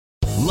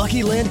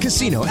Lucky Land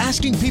Casino,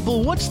 asking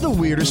people, what's the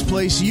weirdest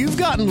place you've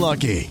gotten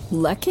lucky?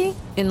 Lucky?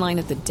 In line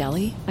at the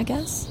deli, I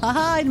guess?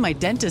 Aha, in my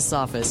dentist's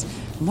office.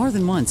 More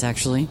than once,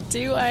 actually.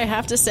 Do I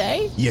have to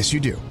say? Yes, you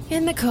do.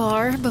 In the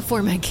car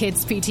before my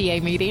kids'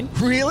 PTA meeting.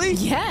 Really?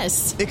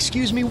 Yes.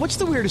 Excuse me, what's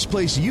the weirdest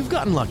place you've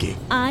gotten lucky?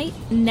 I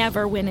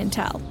never win and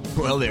tell.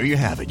 Well, there you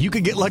have it. You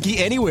can get lucky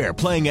anywhere,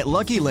 playing at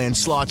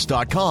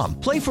LuckyLandSlots.com.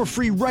 Play for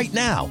free right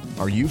now.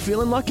 Are you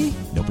feeling lucky?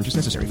 No purchase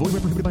necessary. Void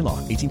where prohibited by law.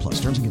 18+.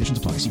 Terms and conditions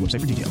apply. See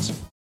website for details.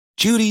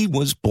 Judy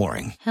was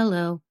boring.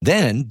 Hello.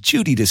 Then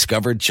Judy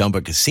discovered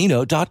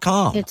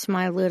ChumbaCasino.com. It's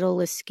my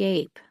little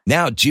escape.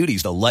 Now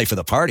Judy's the life of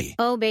the party.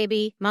 Oh,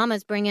 baby,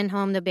 mama's bringing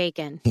home the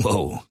bacon.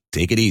 Whoa,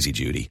 take it easy,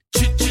 Judy.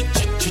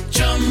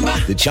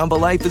 The Chumba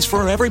life is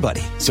for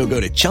everybody. So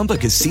go to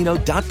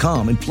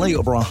ChumbaCasino.com and play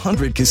over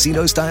 100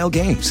 casino-style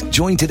games.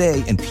 Join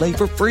today and play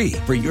for free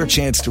for your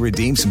chance to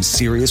redeem some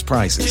serious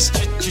prizes.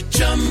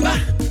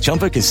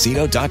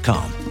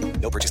 ChumbaCasino.com.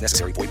 No purchase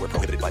necessary. Void where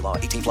prohibited by law.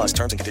 18+.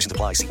 Terms and conditions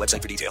apply. See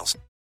website for details.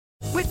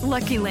 With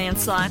Lucky Land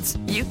Slots,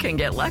 you can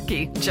get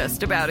lucky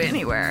just about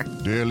anywhere.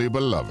 Dearly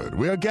beloved,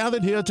 we are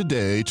gathered here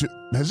today to...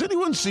 Has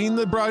anyone seen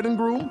the bride and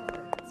groom?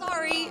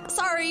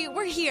 Sorry,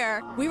 we're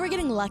here. We were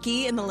getting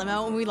lucky in the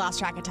limo and we lost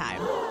track of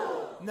time.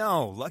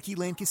 No, Lucky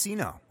Land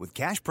Casino, with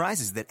cash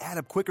prizes that add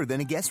up quicker than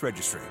a guest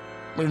registry.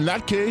 In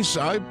that case,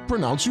 I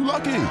pronounce you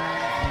lucky.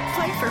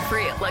 Play for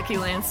free at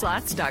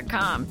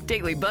LuckyLandSlots.com.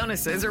 Daily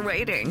bonuses are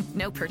waiting.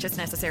 No purchase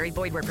necessary.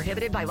 Void where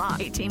prohibited by law.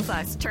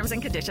 18+. Terms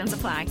and conditions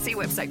apply. See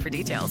website for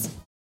details.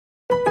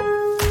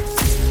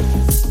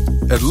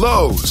 At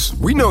Lowe's,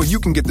 we know you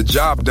can get the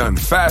job done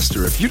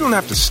faster if you don't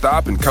have to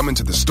stop and come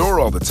into the store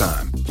all the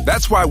time.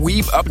 That's why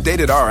we've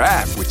updated our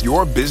app with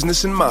your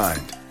business in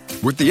mind.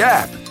 With the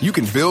app, you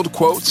can build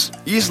quotes,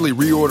 easily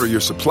reorder your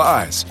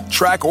supplies,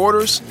 track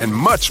orders, and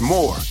much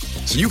more.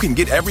 So you can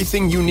get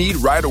everything you need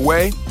right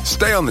away,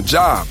 stay on the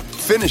job,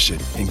 finish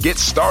it, and get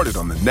started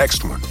on the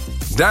next one.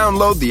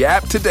 Download the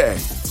app today,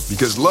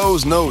 because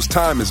Lowe's knows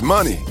time is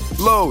money.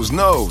 Lowe's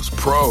knows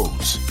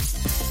pros.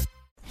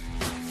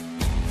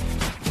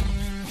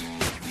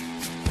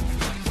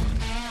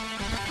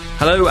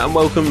 Hello and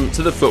welcome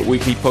to the Foot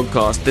Weekly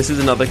podcast. This is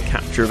another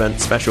Capture Event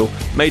special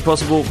made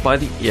possible by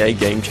the EA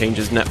Game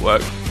Changers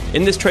Network.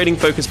 In this trading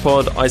focus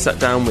pod, I sat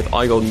down with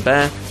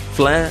Goldenbear,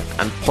 Flair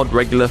and pod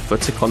regular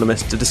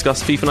FutEconomist to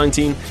discuss FIFA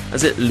 19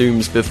 as it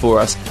looms before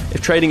us.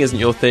 If trading isn't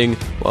your thing,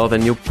 well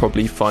then you'll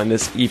probably find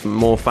this even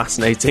more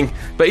fascinating.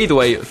 But either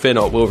way, fear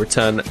not, we'll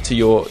return to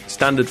your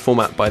standard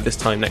format by this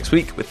time next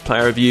week with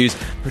player reviews,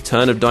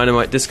 return of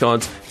Dynamite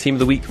discards, Team of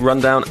the Week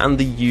rundown and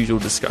the usual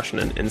discussion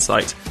and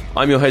insight.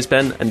 I'm your host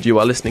Ben and you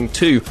are listening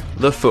to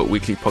the Foot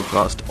Weekly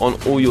podcast on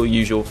all your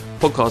usual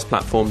podcast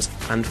platforms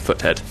and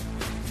Foothead.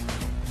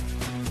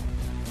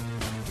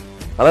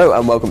 Hello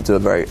and welcome to a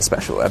very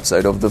special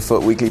episode of the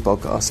Foot Weekly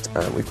podcast.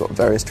 We've got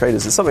various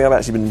traders. It's something I've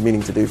actually been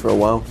meaning to do for a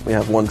while. We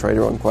have one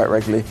trader on quite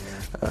regularly,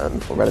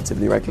 or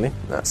relatively regularly.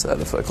 That's the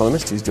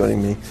FutEconomist, who's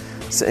joining me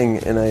sitting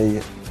in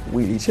a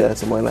wheelie chair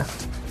to my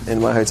left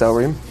in my hotel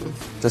room.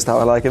 Just how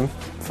I like him,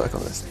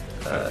 FutEconomist.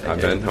 I'm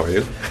Ben, how are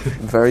you?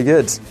 Very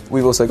good.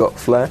 We've also got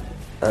Flair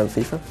and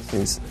FIFA,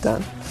 who's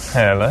Dan.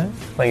 Hello.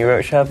 Thank you very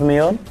much for having me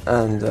on.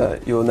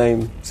 And your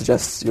name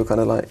suggests you're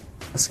kind of like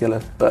a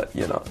skiller, but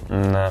you're not.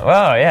 No.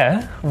 Well,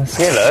 yeah, I'm a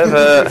skiller,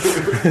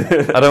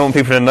 but I don't want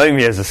people to know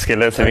me as a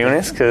skiller, to be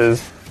honest,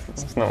 because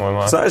it's not one of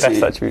my so actually,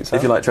 best attributes.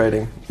 If you like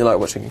trading, you like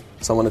watching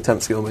someone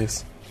attempt skill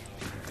moves,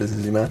 this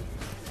is your man.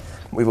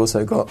 We've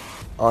also got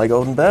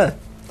Goldenbear.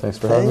 Thanks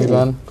for having me,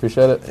 Dan.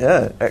 Appreciate it.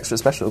 Yeah, extra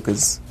special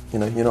because you're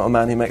not a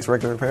man who makes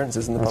regular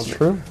appearances in the That's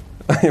public.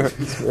 That's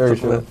true. Very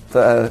true.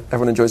 But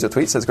everyone enjoys your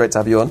tweets, so it's great to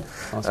have you on.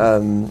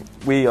 Awesome.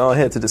 We are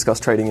here to discuss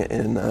trading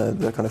in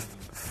the kind of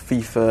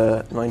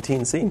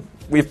FIFA19 scene.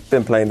 We've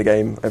been playing the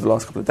game over the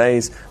last couple of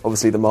days.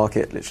 Obviously, the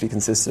market literally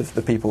consists of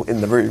the people in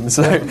the room,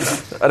 so I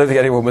don't think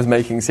anyone was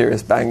making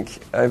serious bank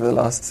over the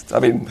last... I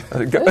mean,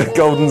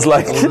 Golden's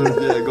like...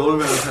 Goldenbear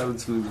was having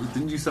some...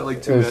 Didn't you sell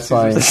like 2 It was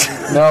fine.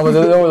 No, but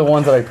they were the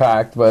ones that I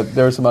packed, but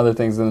there were some other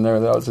things in there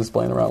that I was just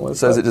playing around with.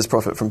 So is it just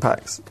profit from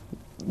packs?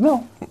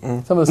 No.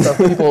 Mm-mm. Some of the stuff,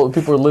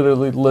 people are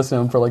literally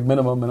listening for like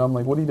minimum, and I'm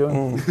like, what are you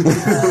doing?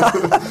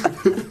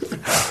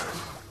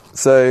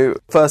 So,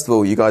 first of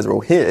all, you guys are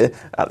all here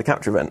at the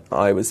Capture event.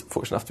 I was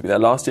fortunate enough to be there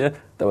last year.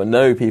 There were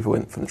no people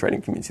from the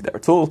trading community there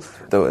at all.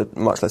 There were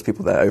much less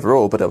people there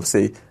overall, but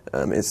obviously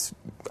it's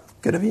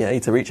good of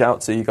EA to reach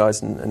out to you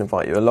guys and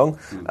invite you along.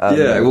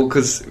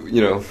 Because,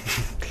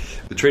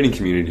 the trading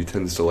community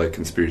tends to like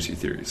conspiracy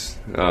theories.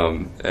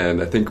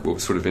 And I think what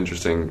was sort of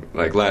interesting,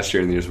 like last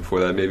year and the years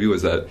before that maybe,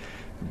 was that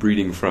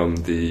breeding from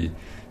the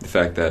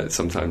fact that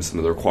sometimes some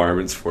of the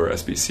requirements for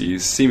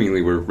SBCs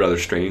seemingly were rather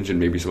strange, and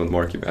maybe some of the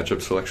market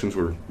matchup selections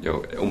were,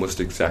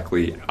 almost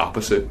exactly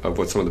opposite of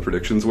what some of the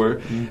predictions were.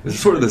 Mm-hmm. There's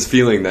sort of this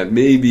feeling that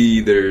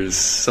maybe there's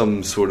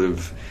some sort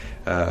of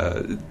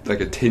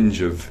like a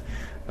tinge of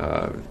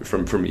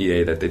from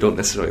EA that they don't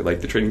necessarily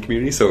like the trading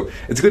community. So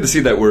it's good to see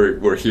that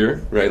we're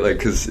here, right? Like,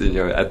 because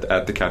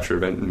at the Capture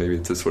event, and maybe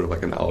it's a sort of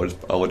like an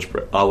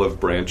olive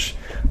branch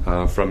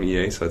from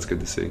EA. So that's good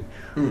to see.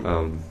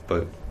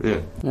 But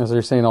yeah. So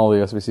you're saying all the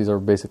SBCs are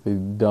basically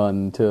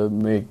done to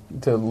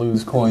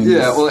lose coins.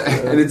 Yeah, well,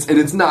 and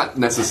it's not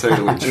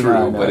necessarily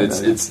true, but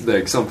it's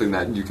like something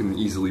that you can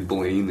easily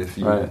blame if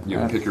you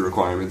pick your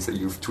requirements that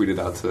you've tweeted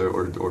out to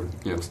or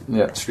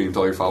streamed to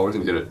all your followers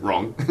and you get it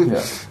wrong.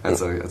 Yeah.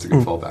 that's a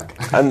good fallback.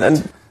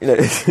 And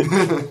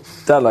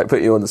Dan, like,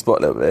 put you on the spot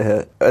a little bit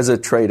here. As a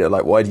trader,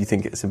 like, why do you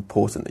think it's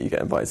important that you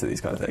get invited to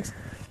these kind of things?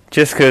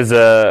 Just because,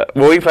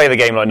 we play the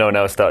game like no one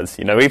else does.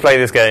 We play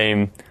this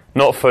game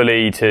not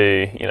fully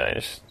to,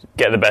 just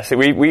get the best.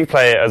 We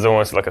play it as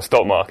almost like a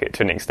stock market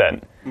to an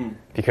extent,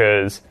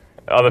 because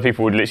other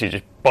people would literally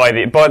just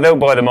they'll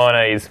buy the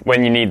Manes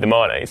when you need the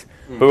Manes,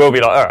 but we'll be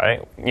like, all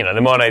right,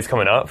 the Manes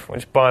coming up, we'll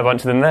just buy a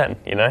bunch of them then,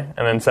 and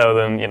then sell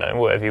them,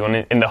 whatever you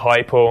want in the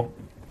hype or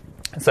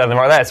sell them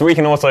right there. So we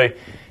can also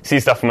see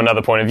stuff from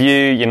another point of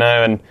view,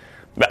 and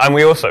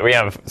we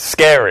have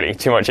scarily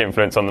too much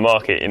influence on the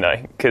market,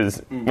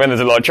 because when there's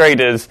a lot of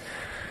traders,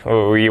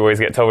 we always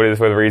get told it's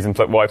for the reason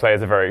why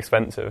players are very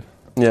expensive.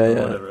 Yeah,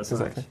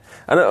 exactly.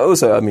 And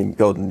also,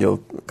 Golden, you're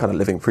kind of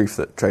living proof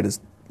that traders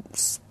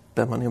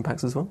spend money on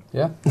packs as well.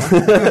 Yeah,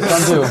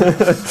 some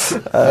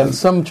do. And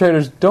some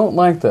traders don't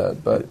like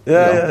that, but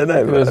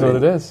it is what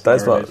it is.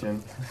 That's what.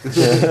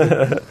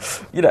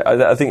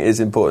 I think it's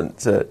important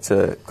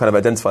to kind of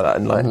identify that,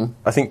 and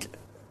I think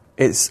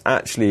it's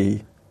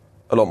actually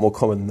a lot more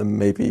common than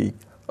maybe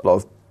a lot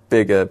of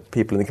bigger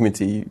people in the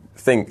community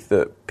think,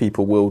 that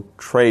people will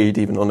trade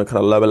even on a kind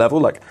of lower level.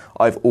 Like,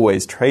 I've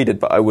always traded,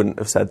 but I wouldn't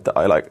have said that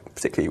I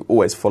particularly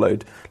always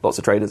followed lots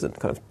of traders and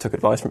kind of took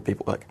advice from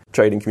people. Like,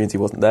 trading community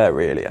wasn't there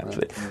really,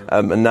 actually.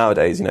 And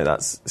nowadays,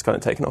 it's kind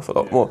of taken off a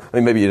lot more. I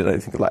mean, maybe you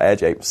don't think of like Air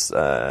Japes.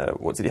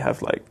 What did you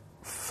have, like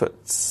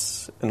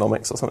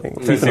FutEconomist or something?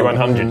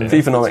 FIFA19.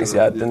 FIFA19,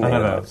 yeah. I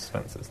know that was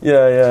Spencer's.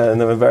 Yeah, and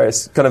there were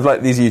various kind of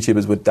like these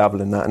YouTubers would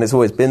dabble in that, and it's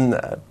always been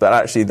there. But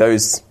actually,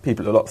 those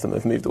people, a lot of them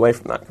have moved away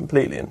from that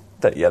completely, and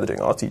they're doing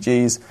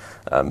RTGs,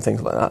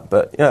 things like that.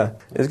 But yeah,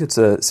 it's good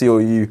to see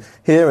all you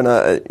here.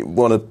 And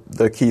one of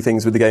the key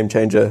things with the Game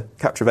Changer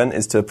Capture event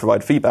is to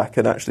provide feedback.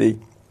 And actually,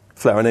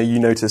 Flair, I know you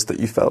noticed that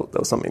you felt there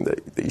was something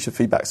that you should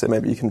feedback. So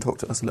maybe you can talk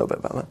to us a little bit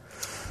about that.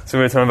 So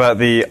we were talking about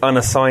the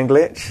unassigned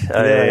glitch.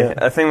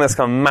 I think that's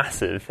gone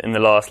massive in the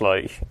last,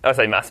 I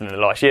say massive in the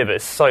last year, but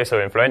it's so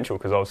influential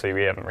because obviously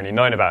we haven't really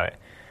known about it.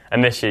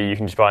 And this year you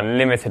can just buy a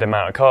limited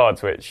amount of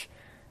cards, which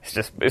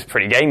it's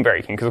pretty game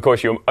breaking, because of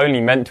course you're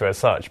only meant to, as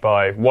such,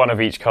 buy one of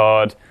each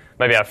card,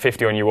 maybe have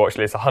 50 on your watch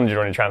list, 100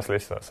 on your transfer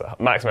list, that's a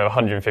maximum of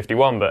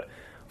 151. But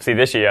obviously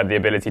this year you had the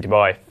ability to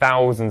buy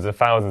thousands of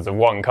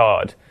one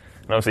card,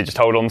 and obviously just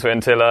hold on to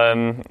it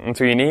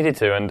until you needed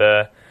to. And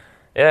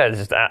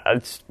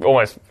it's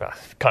almost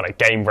kind of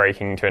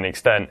game-breaking to an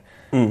extent.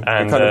 And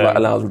it kind of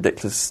allows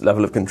ridiculous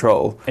level of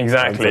control.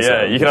 Exactly,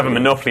 yeah. You could have a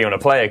monopoly on a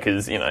player,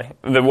 because,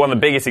 one of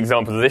the biggest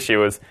examples of this year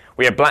was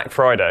we had Black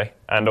Friday,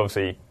 and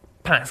obviously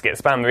packs get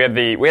spammed. I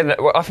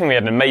think we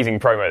had an amazing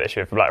promo this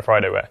year for Black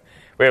Friday, where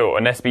we had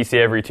an SBC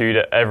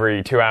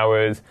every 2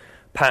 hours,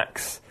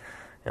 packs.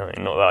 Not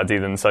that I do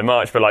them so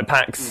much, but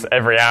packs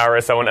every hour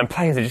or so on, and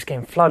players are just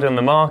getting flooded on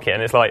the market,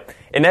 and it's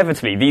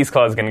inevitably these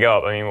cards are going to go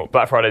up. I mean,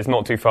 Black Friday's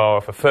not too far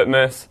off of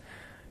FutEconomist.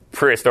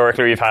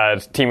 Prehistorically, we've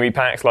had Team Week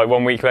packs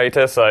 1 week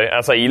later, so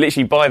I'd say you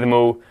literally buy them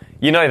all,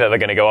 you know that they're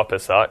going to go up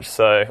as such,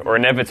 or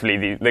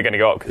inevitably they're going to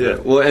go up. Yeah,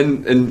 well,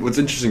 and what's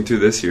interesting too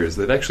this year is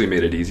they've actually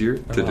made it easier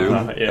to do.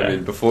 Yeah. I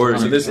mean, before...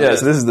 So this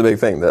is the big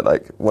thing, that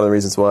one of the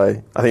reasons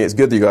why I think it's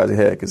good that you guys are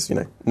here, because,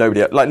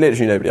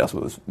 literally nobody else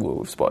will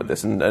have spotted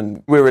this,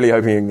 and we're really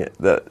hoping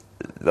that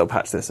they'll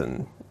patch this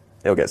and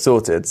it'll get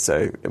sorted,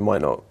 so it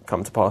might not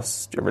come to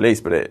pass during release,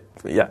 but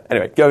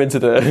anyway, go into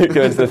the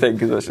thing,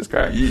 because that's just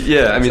great.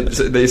 Yeah, I mean,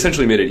 so they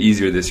essentially made it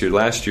easier this year.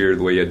 Last year,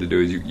 the way you had to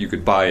do is you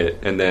could buy it,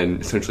 and then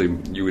essentially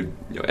you would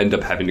end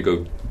up having to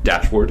go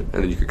dashboard,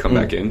 and then you could come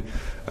back in.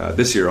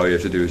 This year, all you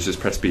have to do is just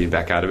press B and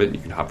back out of it, and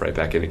you can hop right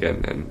back in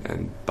again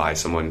and buy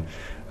someone,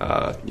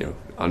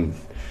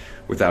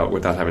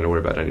 without having to worry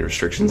about any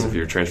restrictions of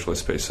your transfer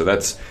list space. So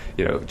that's,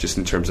 just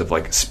in terms of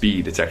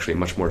speed, it's actually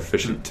much more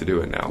efficient to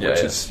do it now, which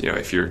is,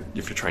 if you're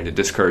trying to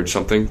discourage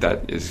something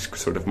that is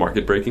sort of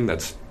market breaking,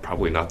 that's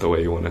probably not the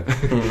way you want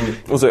to.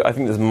 Also, I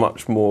think there's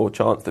much more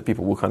chance that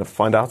people will kind of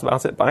find out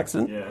about it by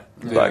accident.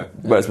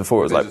 Whereas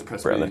before it was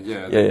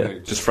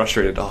just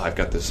frustrated, I've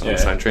got this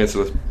unassigned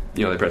transfer list,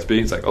 they press B,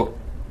 it's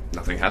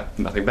nothing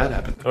bad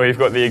happened. Well, you've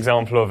got the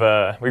example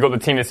of, we've got the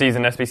Team of the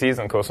Season SBCs,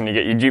 and of course when you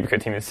get your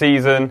duplicate Team of the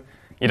Season,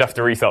 you'd have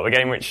to restart the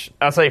game, which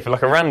I'd say for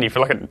a Randy,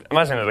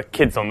 imagine the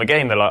kids on the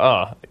game, they're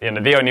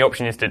the only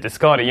option is to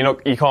discard it.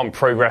 You can't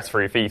progress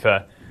through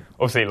FIFA,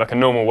 obviously, a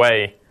normal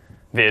way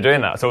via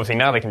doing that. So obviously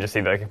now they can just see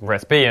that they can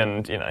press B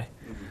and,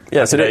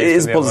 Yeah, so it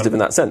is positive in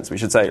that sense, we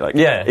should say.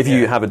 If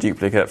you have a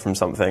duplicate from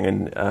something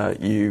and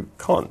you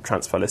can't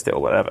transfer list it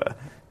or whatever,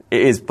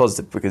 it is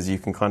positive because you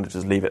can kind of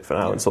just leave it for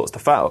now and sort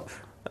stuff out.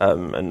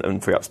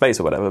 and free up space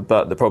or whatever.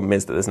 But the problem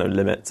is that there's no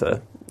limit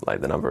to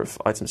like the number of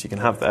items you can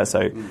have there.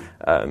 So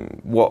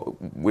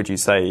what would you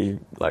say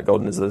like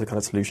Golden is the kind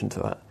of solution to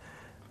that?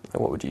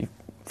 And what would you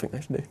think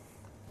they should do?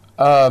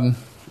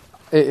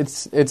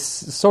 It's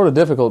sort of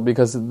difficult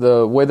because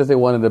the way that they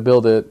wanted to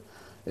build it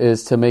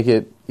is to make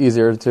it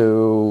easier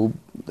to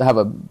have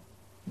a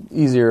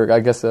better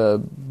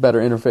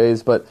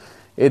interface. But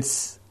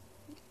it's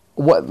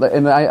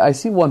and I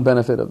see one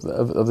benefit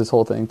of this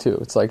whole thing too.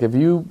 It's like if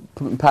you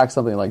pack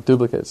something like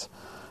duplicates,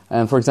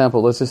 and for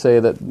example, let's just say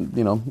that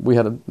we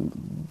had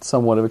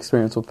somewhat of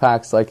experience with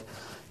packs. Like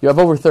you have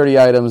over 30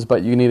 items,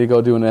 but you need to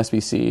go do an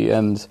SBC,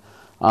 and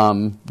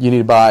you need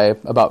to buy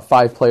about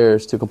 5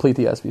 players to complete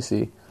the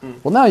SBC.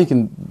 Well, now you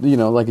can,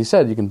 like you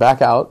said, you can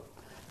back out,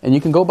 and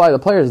you can go buy the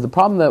players. The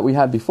problem that we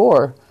had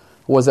before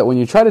was that when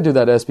you try to do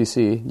that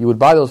SBC, you would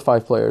buy those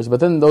 5 players, but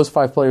then those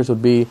 5 players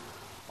would be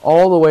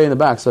all the way in the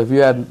back. So if you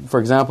had, for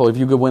example, if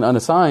you could win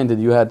unassigned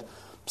and you had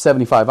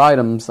 75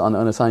 items on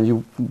unassigned,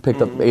 you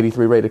picked up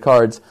 83 rated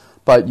cards,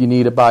 but you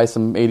need to buy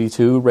some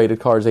 82 rated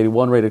cards,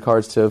 81 rated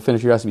cards to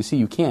finish your SBC.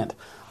 You can't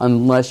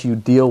unless you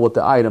deal with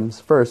the items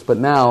first. But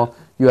now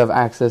you have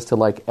access to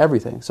like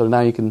everything. So now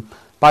you can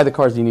buy the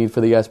cards you need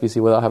for the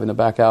SBC without having to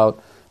back out.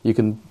 You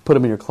can put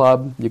them in your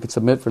club. You can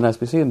submit for an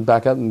SBC and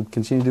back out and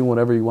continue doing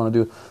whatever you want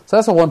to do. So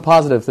that's one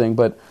positive thing.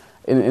 But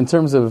in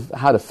terms of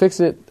how to fix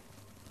it,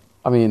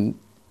 I mean,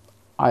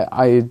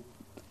 I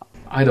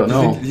don't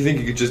know. Do you think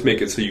you could just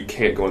make it so you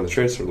can't go on the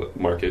transfer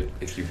market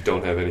if you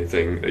don't have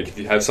anything? Like if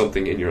you have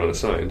something in your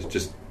unassigned,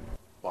 just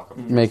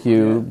make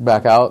you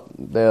back out?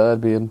 Yeah,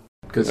 that'd be. I mean,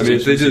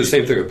 they do the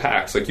same thing with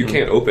packs. Like you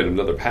can't open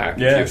another pack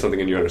if you have something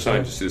in your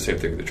unassigned. Just do the same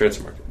thing with the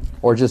transfer market.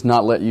 Or just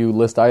not let you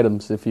list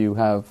items if you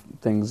have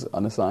things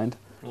unassigned,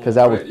 because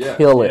that would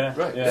kill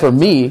it. For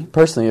me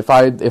personally, if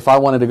I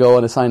wanted to go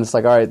unassigned, it's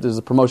like, all right, there's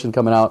a promotion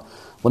coming out.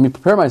 Let me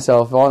prepare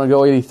myself. If I want to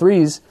go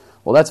 83s,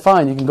 well, that's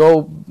fine. You can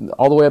go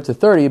all the way up to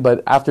 30,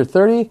 but after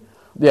 30,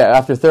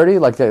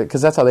 like because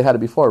that's how they had it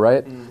before,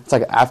 right? It's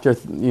like after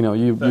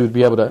you would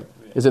be able to.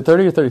 Is it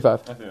 30 or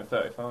 35? I think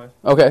 35.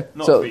 Okay,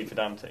 not so to be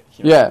pedantic.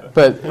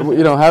 But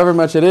however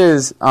much it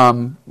is,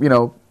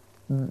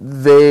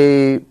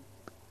 they.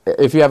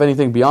 If you have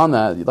anything beyond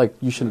that, like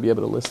you shouldn't be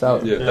able to list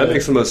out. Yeah, that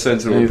makes the most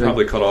sense, and would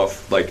probably cut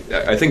off. Like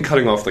I think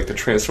cutting off like the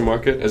transfer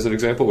market as an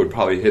example would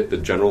probably hit the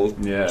general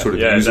sort of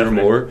user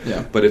definitely. More.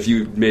 Yeah. But if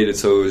you made it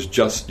so it was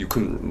just you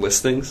couldn't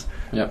list things,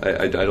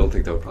 I don't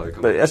think that would probably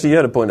come. But actually, you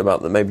had a point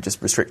about that maybe just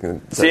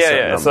restricting.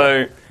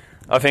 So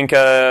I think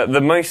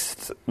the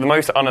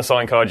most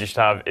unassigned card you should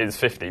have is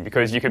 50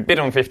 because you could bid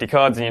on 50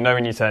 cards, and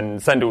when you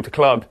send all to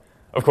club,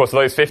 of course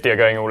those 50 are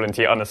going all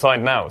into your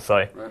unassigned now.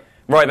 So.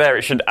 Right there,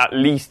 it should at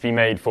least be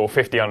made for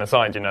 50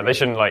 unassigned. They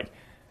shouldn't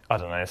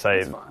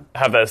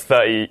have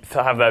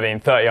there being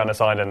 30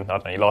 unassigned and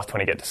your last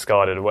 20 get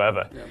discarded or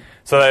whatever. Yeah.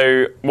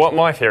 So what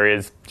my theory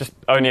is, just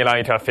only allow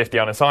you to have 50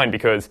 unassigned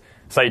because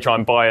say you try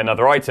and buy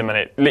another item and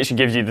it literally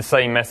gives you the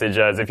same message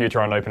as if you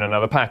try and open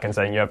another pack and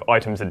saying you have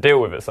items to deal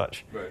with as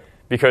such. Right.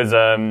 Because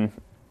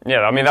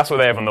that's what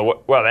they have on the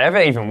they have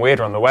it even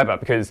weirder on the web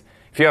app because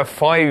if you have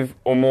 5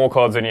 or more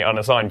cards in your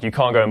unassigned, you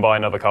can't go and buy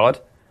another card.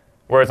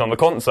 Whereas on the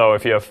console,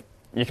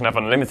 you can have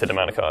an unlimited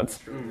amount of cards.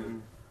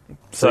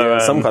 So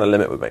some kind of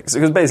limit would make sense.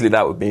 Because basically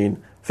that would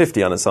mean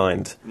 50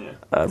 unassigned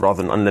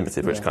rather than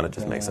unlimited, which kind of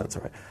just makes sense,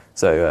 right?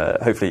 So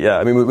hopefully,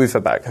 we've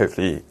fed back.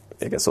 Hopefully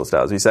it gets sorted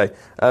out, as we say.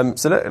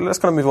 So let's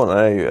kind of move on.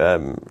 I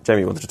know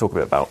Jamie wanted to talk a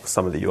bit about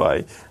some of the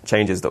UI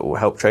changes that will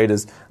help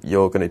traders.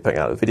 You're going to be putting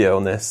out a video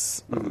on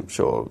this. I'm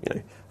sure,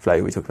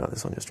 Flair, we talk about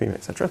this on your stream,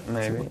 etc.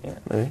 Maybe, yeah.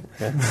 Maybe,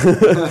 yeah.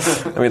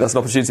 I mean, that's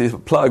an opportunity to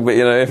plug, but,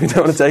 if you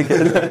don't want to take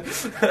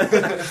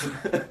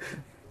it...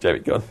 Jamie,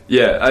 go on.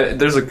 Yeah,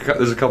 there's a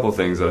couple of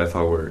things that I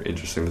thought were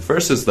interesting. The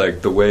first is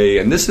like the way,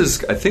 and this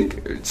is I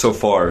think so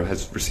far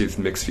has received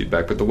mixed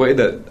feedback, but the way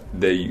that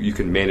you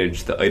can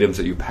manage the items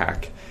that you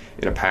pack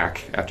in a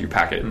pack after you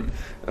pack it.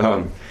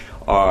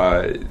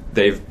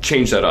 They've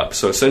changed that up.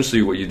 So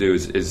essentially, what you do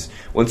is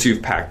once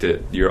you've packed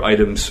it, your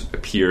items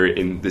appear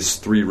in this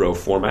 3-row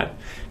format,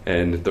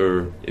 and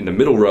they're in the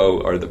middle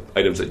row are the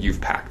items that you've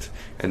packed,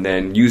 and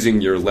then using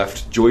your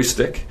left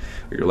joystick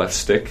or your left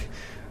stick.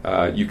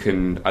 You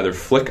can either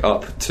flick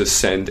up to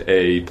send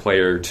a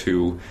player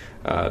to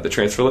your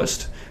transfer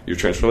list,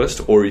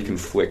 or you can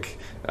flick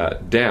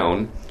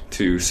down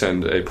to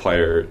send a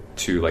player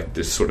to like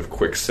this sort of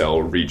quick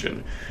sell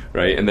region,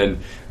 right? And then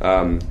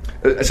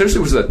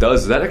essentially what that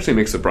does is that actually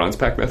makes the bronze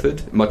pack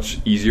method much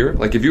easier.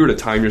 Like if you were to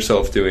time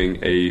yourself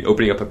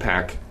opening up a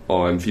pack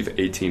on FIFA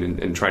 18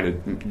 and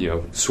trying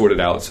to sort it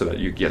out so that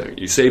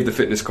you save the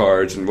fitness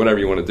cards and whatever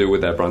you want to do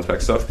with that bronze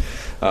pack stuff,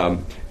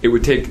 it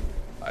would take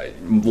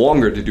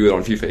longer to do it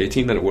on FIFA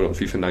 18 than it would on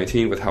FIFA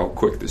 19 with how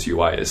quick this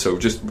UI is. So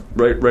just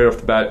right off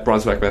the bat,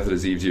 bronze pack method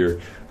is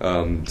easier.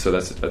 So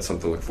that's something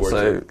to look forward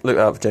to. So look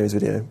out for Jamie's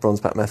video, bronze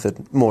pack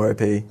method, more OP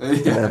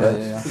than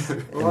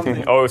ever.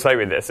 I will say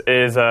with this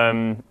is,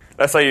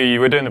 let's say you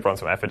were doing the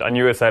bronze pack method and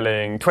you were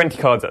selling 20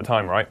 cards at a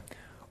time, right?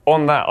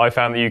 On that, I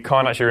found that you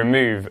can't actually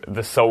remove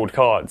the sold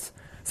cards.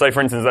 So,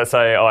 for instance, let's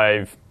say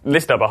I've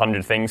listed up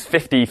 100 things,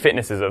 50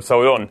 fitnesses I've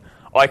sold on.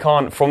 I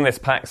can't, from this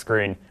pack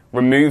screen,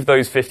 remove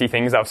those 50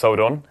 things that I've sold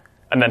on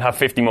and then have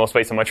 50 more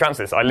space on my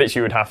transfer list. I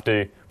literally would have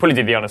to probably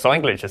do the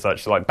unassigned glitch as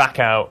such, so like back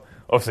out,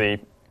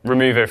 obviously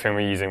remove everything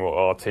we're using,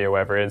 or RT or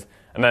whatever it is,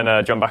 and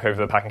then jump back over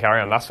to the pack and carry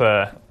on. That's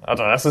where, I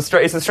don't know, it's a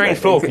strange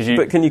flaw.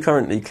 But can you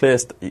currently clear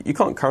you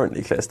can't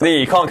currently clear stuff. Yeah,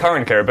 you can't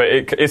currently clear it,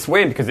 but it's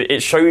weird because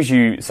it shows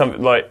you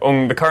something, like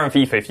on the current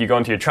FIFA, if you go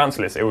onto your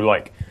transfer list, it will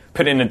like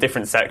put it in a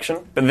different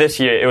section. But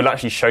this year, it will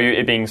actually show you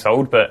it being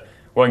sold, but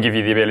won't give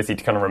you the ability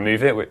to kind of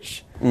remove it,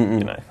 which, you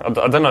know, I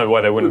don't know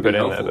why they wouldn't put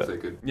it in there. But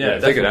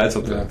if they could add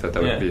something like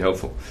that would be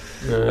helpful.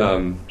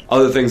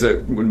 Other things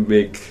that would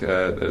make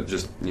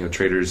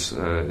traders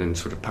and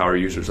sort of power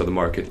users of the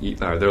market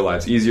their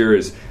lives easier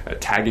is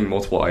tagging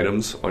multiple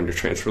items on your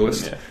transfer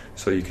list. Yeah.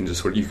 So you can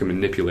just you can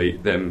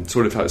manipulate them,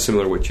 sort of how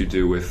similar to what you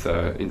do with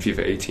in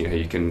FIFA 18, how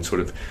you can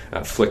sort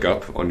of flick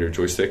up on your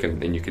joystick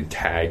and you can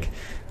tag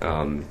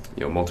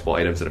multiple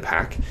items in a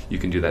pack. You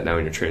can do that now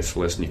in your transfer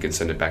list, and you can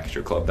send it back to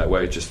your club that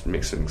way. It just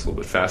makes things a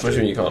little bit faster.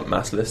 Imagine you can't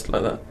mass list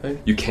like that. Eh?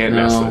 You can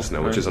mass list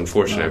now, which is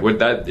unfortunate. No. Would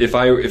that if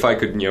I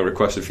could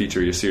request a feature,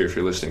 Yasir, if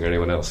you're listening, or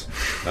anyone else,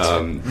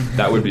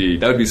 that would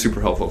be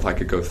super helpful if I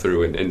could go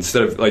through and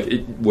instead of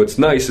what's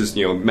nice is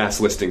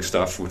mass listing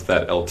stuff with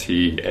that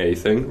LTA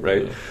thing,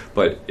 right? Yeah.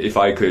 But if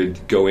I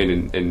could go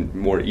in and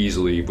more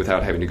easily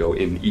without having to go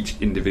in each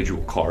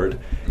individual card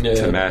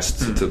to mass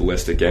to the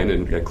list again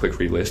and click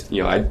relist,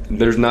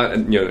 there's not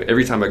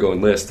every time I go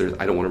and list,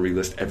 I don't want to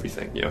relist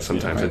everything.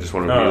 Sometimes I just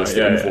want to relist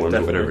the informs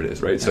or whatever it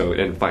is, right? Yeah. So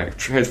and if my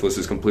transfer list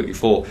is completely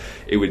full,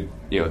 it would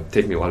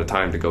take me a lot of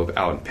time to go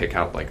out and pick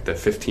out like the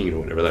 15 or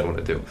whatever that I want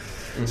to do.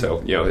 Mm-hmm. So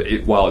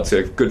while it's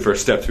a good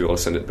first step to be able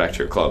to send it back to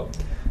your club,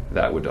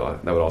 that would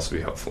also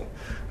be helpful.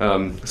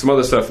 Some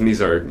other stuff, and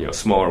these are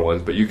smaller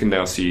ones, but you can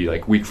now see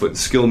like weak foot and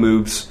skill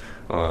moves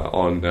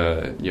on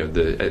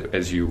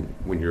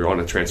when you're on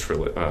a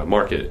transfer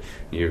market,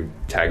 you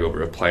tag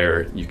over a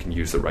player, you can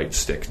use the right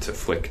stick to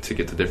flick to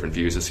get the different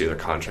views to see their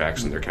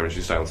contracts and their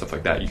chemistry style and stuff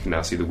like that. You can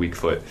now see the weak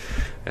foot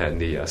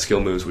and the skill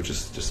moves, which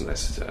is just a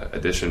nice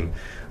addition.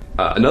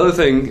 Another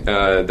thing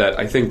that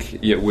I think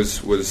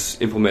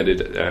was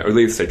implemented, or at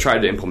least they tried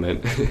to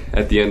implement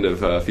at the end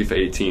of FIFA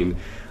 18,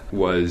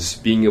 was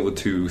being able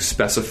to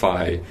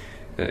specify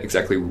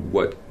exactly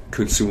what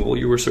consumable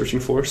you were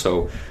searching for.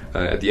 So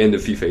at the end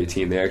of FIFA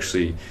 18, they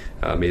actually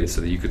made it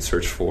so that you could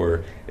search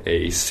for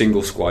a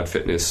single squad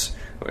fitness,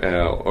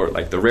 or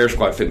like the rare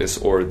squad fitness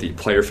or the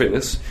player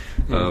fitness.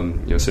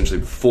 Essentially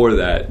before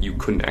that, you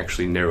couldn't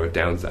actually narrow it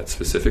down to that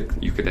specific.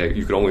 You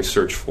could only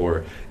search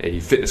for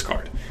a fitness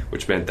card,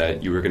 which meant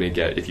that you were going to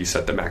get, if you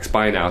set the max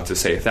buy now to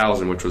say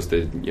 1,000, which was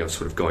the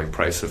sort of going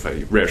price of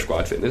a rare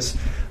squad fitness,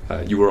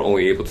 you were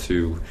only able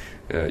to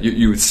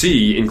you would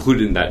see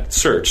included in that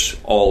search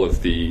all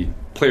of the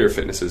player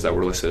fitnesses that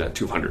were listed at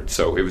 200.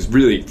 So it was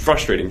really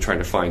frustrating trying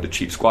to find a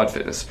cheap squad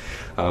fitness.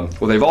 Well,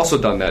 they've also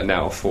done that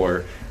now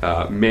for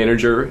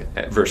manager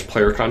versus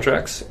player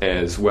contracts,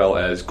 as well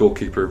as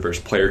goalkeeper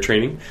versus player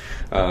training.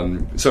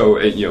 So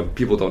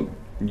people don't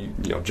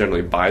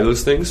generally buy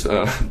those things,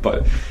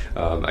 but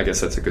I guess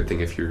that's a good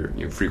thing if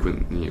you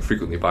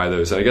frequently buy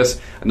those. And I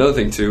guess another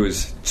thing too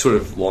is sort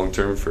of long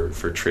term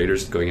for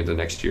traders going into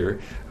next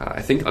year.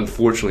 I think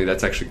unfortunately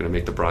that's actually going to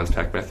make the bronze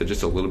pack method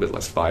just a little bit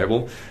less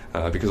viable,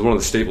 because one of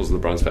the staples of the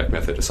bronze pack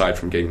method, aside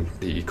from getting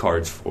the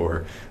cards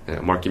for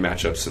marquee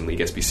matchups and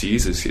league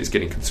SBCs, is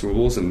getting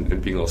consumables and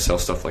being able to sell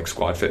stuff like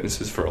squad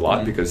fitnesses for a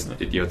lot, because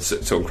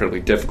it's so incredibly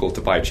difficult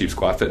to buy cheap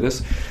squad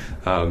fitness.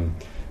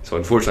 So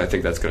unfortunately, I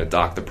think that's going to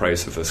dock the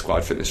price of a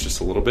squad fitness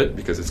just a little bit,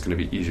 because it's going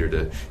to be easier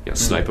to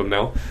snipe them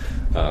now.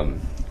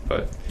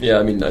 But yeah,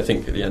 I mean, I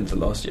think at the end of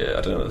last year,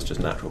 I don't know, that's just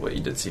natural, but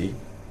you did see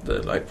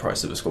the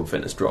price of a squad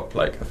fitness drop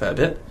a fair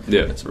bit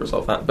as a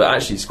result of that. But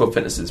actually, squad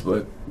fitnesses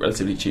were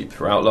relatively cheap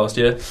throughout last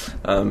year.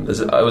 It was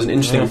an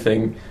interesting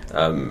thing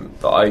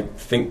that I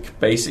think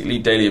basically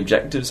daily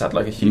objectives had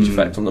a huge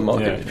effect on the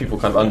market, which people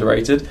kind of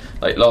underrated.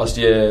 Like last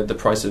year, the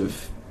price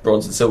of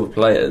bronze and silver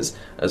players,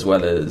 as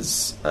well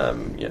as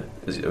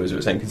as we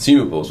were saying,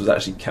 consumables, was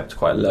actually kept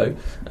quite low,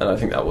 and I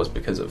think that was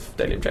because of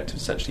daily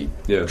objectives essentially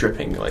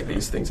dripping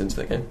these things into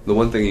the game. The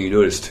one thing you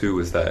noticed too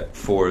was that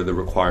for the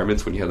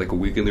requirements, when you had a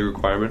weekly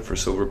requirement for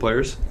silver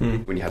players,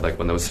 when you had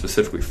one that was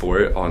specifically for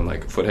it on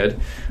Foothead,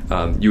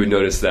 you would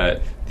notice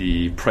that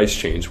the price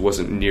change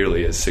wasn't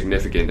nearly as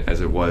significant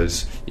as it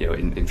was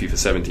in FIFA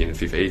 17 and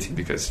FIFA 18,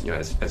 because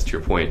as to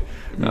your point,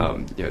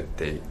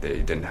 they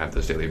didn't have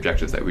those daily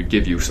objectives that would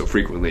give you so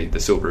frequently the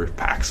silver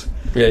packs.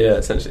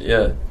 Essentially,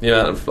 the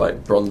amount of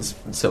bronze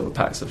and silver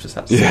packs I've just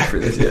had to see through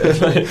this year.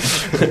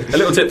 A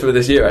little tip for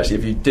this year, actually: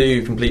 if you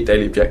do complete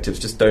daily objectives,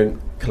 just don't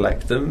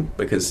collect them,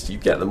 because you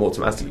get them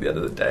automatically at the end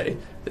of the day.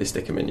 They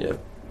stick them in your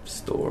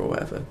store or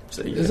whatever.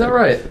 So is that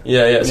right?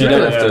 Yeah. So you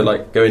don't have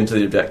to go into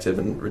the objective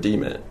and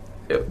redeem it.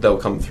 They'll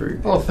come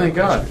through. Oh, thank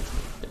God.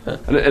 Yeah.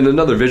 And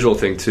another visual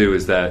thing too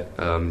is that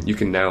you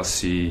can now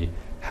see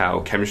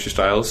how chemistry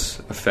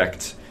styles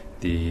affect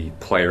the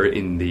player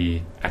in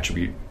the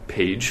attribute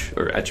page,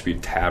 or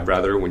attribute tab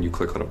rather, when you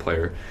click on a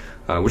player.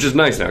 which is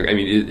nice now. I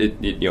mean,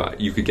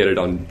 you could get it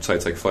on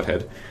sites like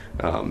Futhead,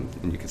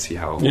 and you can see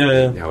how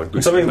it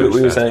boosts. Something that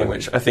we were saying,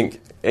 which I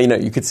think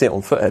you could see it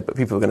on Futhead, but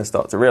people are going to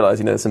start to realise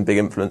there's some big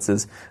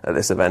influencers at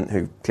this event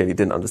who clearly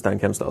didn't understand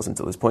chem styles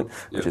until this point,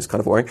 which is kind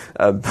of worrying.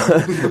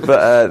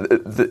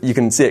 But you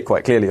can see it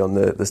quite clearly on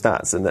the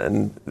stats.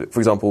 And for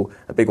example,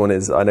 a big one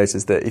is I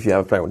noticed that if you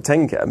have a player on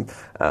 10 chem,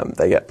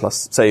 they get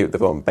plus. Say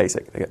they've on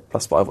basic, they get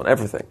 +5 on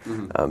everything.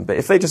 Mm-hmm. But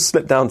if they just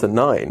slip down to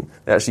 9,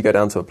 they actually go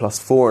down to a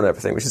 +4 on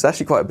everything, which is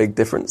actually quite a big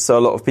difference. So a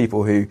lot of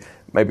people who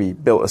maybe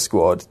built a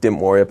squad, didn't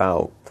worry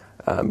about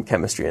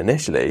chemistry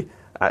initially,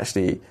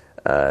 actually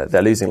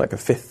they're losing like a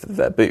fifth of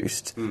their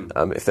boost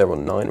if they're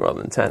on 9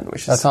 rather than 10,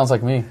 which that sounds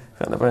like me.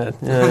 Kind of bad.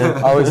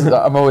 Yeah.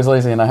 I'm always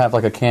lazy, and I have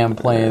like a cam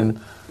playing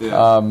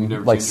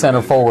like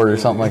center forward or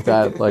something like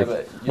that.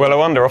 Well, I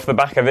wonder off the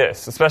back of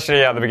this,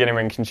 especially at the beginning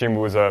when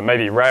consumables are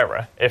maybe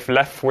rarer, if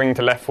left wing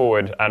to left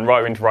forward and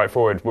right wing to right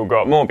forward will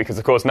go up more, because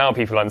of course now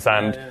people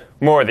understand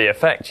more of the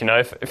effect.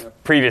 If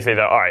previously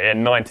they're all right,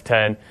 9 to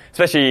 10,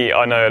 especially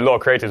I know a lot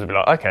of creators would be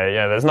like, okay,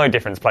 there's no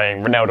difference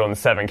playing Ronaldo on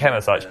 7 chem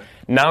as such.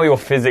 Now you'll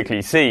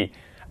physically see.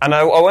 And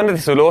I wonder if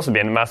this will also be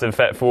a massive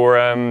effect for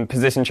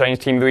position change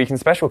team of the week and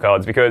special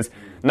cards, because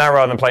now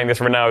rather than playing this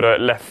Ronaldo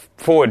at left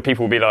forward,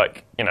 people will be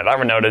like, that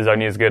Ronaldo is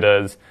only as good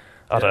as,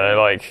 I don't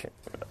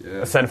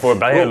know, a centre forward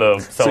Bale or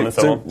so on and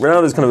so on.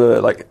 Ronaldo's kind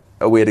of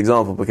a weird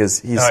example because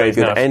he's so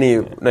good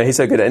he's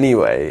so good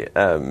anyway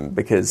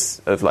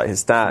because of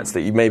his stats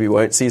that you maybe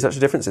won't see such a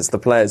difference. It's the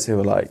players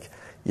who are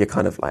you're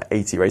kind of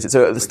 80 rated.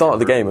 So at the start of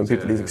the game, when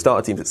people leave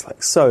starter teams,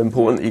 it's so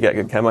important that you get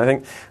good chem, I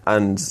think.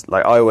 And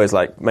I always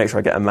make sure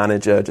I get a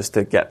manager just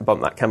to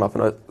bump that chem up.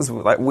 And it's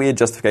weird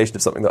justification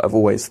of something that I've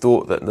always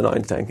thought that the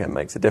 9 to 10 chem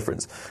makes a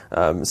difference.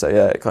 So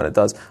it kind of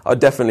does. I'd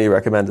definitely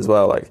recommend as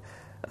well.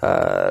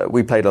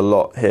 We played a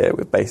lot here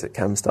with basic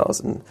chem styles,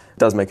 and it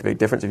does make a big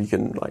difference if you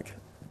can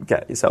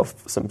get yourself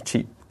some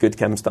cheap, good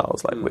chem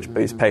styles, which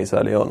boost pace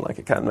early on.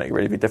 It can make a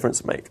really big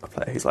difference. Make a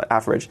player who's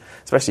average,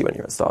 especially when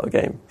you're at the start of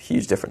the game,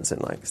 huge difference in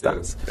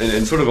stats.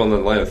 And sort of on the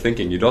line of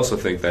thinking, you'd also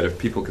think that if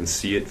people can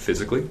see it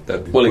physically,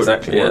 that more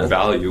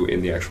value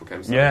in the actual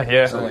chem style.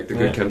 Yeah. So the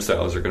good chem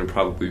styles are going to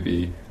probably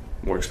be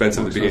more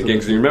expensive at the beginning of the game,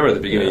 because you remember at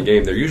the beginning of the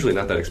game they're usually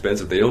not that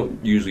expensive. They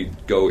don't usually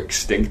go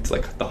extinct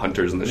like the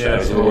hunters and the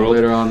shadows of the world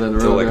later on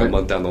until a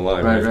month down the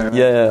line. Right.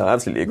 Yeah, I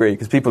absolutely agree,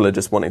 because people are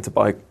just wanting to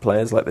buy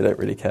players. They don't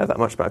really care that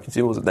much about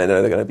consumables. They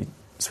know they're going to be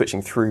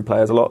switching through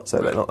players a lot, so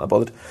they're not that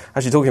bothered.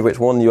 Actually, talking of which,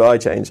 one UI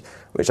change,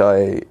 which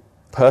I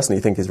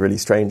personally think is really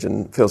strange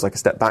and feels like a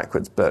step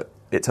backwards, but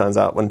it turns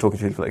out when talking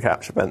to people at the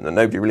Capture event that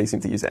nobody really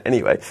seemed to use it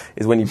anyway,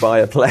 is when you buy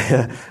a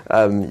player,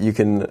 you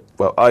can,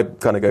 I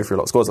kind of go through a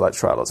lot of squads, I like to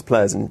try out lots of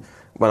players, and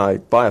when I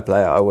buy a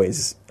player, I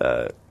always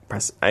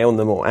press A on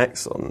them or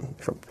X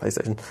from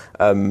PlayStation,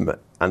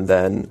 and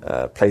then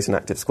place an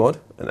active squad,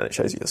 and then it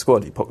shows you the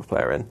squad. You pop the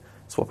player in,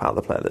 swap out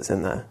the player that's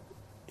in there.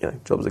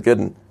 Jobs are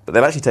good. But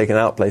they've actually taken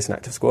out place an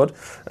active squad.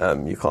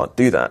 You can't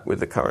do that with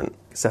the current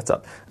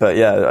setup. But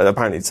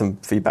apparently it's some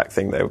feedback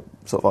thing. They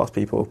sort of asked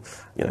people,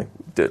 do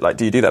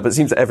you do that? But it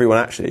seems that everyone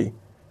actually,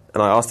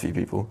 and I asked a few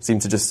people, seem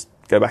to just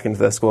go back into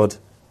their squad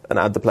and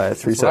add the player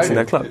through searching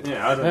their club.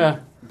 Yeah, I don't know.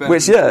 Ben, Ben,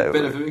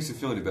 if it makes you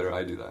feel any better,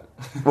 I do that.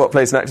 What,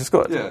 place an active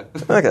squad? Yeah.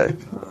 Okay.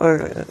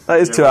 That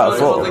is 2 out of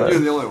 4. I don't think you're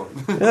the only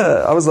one.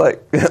 Yeah, I was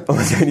like,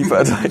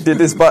 did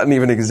this button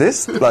even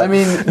exist? I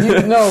mean,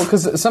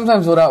 because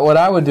sometimes what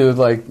I would do,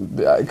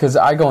 because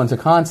I go into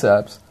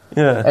concepts,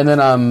 and then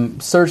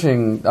I'm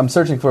searching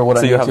for what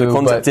I need to. So you have the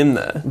concept in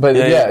there.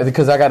 But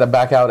because I got to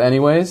back out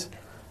anyways,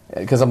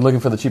 because I'm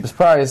looking for the cheapest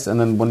price, and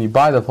then when you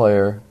buy the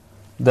player,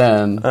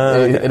 then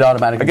it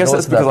automatically. I guess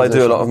goes that's because I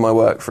do a lot of my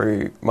work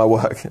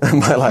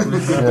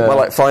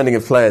my finding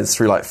of players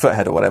through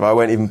Futhead or whatever. I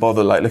won't even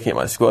bother looking at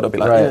my squad. I'll be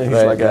who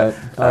should I get?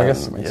 I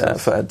guess it makes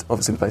sense. Futhead,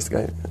 obviously the place to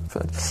go.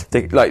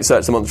 Futhead.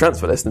 Search them on the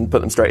transfer list and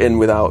put them straight in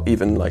without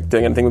even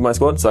doing anything with my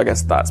squad. So I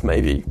guess that's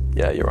maybe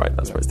you're right.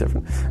 That's where it's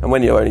different. And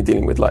when you're only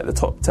dealing with the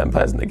top 10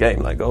 players in the game,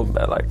 like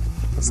Goldenbear,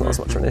 that's not as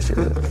much of an issue,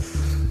 is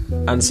it?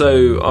 And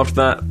so after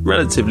that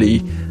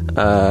relatively,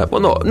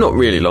 not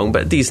really long,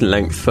 but decent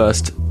length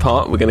first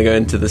part, we're going to go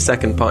into the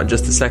second part in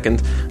just a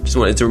second. Just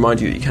wanted to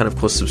remind you that you can, of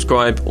course,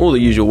 subscribe all the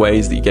usual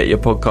ways that you get your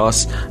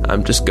podcasts.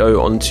 Just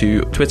go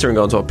onto Twitter and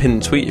go onto our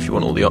pinned tweet if you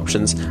want all the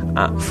options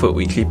at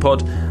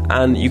FutWeeklyPod.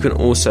 And you can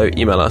also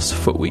email us,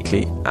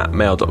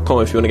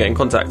 footweekly@mail.com, if you want to get in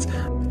contact.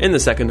 In the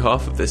second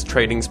half of this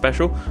trading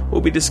special,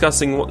 we'll be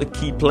discussing what the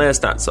key player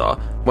stats are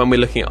when we're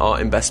looking at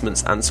our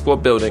investments and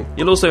squad building.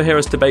 You'll also hear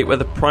us debate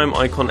whether Prime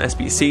Icon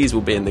SBCs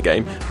will be in the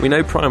game. We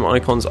know Prime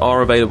Icons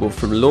are available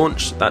from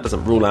launch. That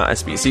doesn't rule out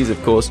SBCs,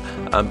 of course.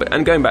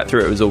 And going back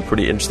through it was all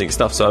pretty interesting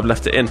stuff, so I've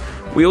left it in.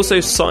 We also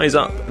size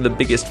up the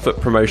biggest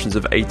FUT promotions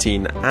of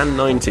 18 and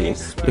 19,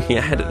 looking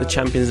ahead at the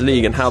Champions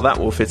League and how that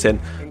will fit in.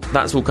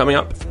 That's all coming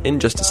up in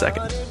just a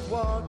second.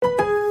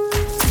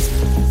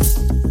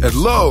 At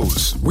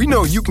Lowe's, we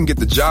know you can get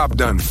the job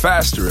done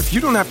faster if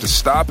you don't have to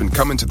stop and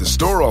come into the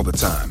store all the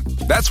time.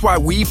 That's why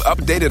we've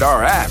updated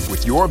our app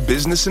with your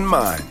business in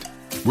mind.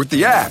 With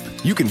the app,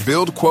 you can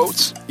build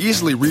quotes,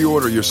 easily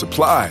reorder your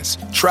supplies,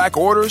 track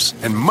orders,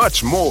 and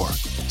much more.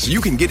 So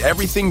you can get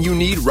everything you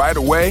need right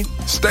away,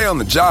 stay on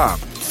the job,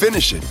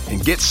 finish it,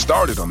 and get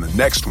started on the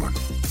next one.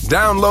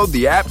 Download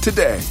the app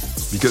today,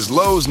 because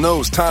Lowe's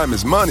knows time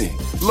is money.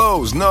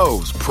 Lowe's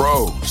knows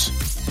pros.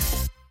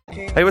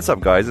 Hey, what's up,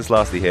 guys? It's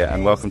Lastly here,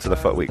 and welcome to the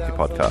FUT Weekly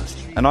podcast.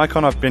 An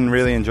icon I've been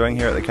really enjoying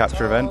here at the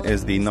Capture event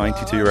is the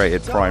 92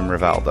 rated Prime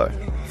Rivaldo.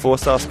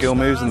 4-star skill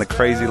moves and the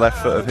crazy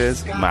left foot of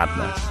his,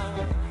 madness.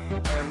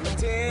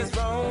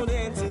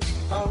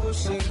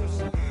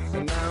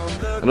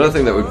 Another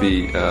thing that would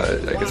be,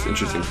 I guess,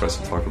 interesting for us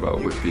to talk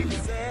about would be,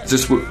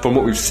 just from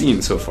what we've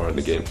seen so far in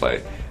the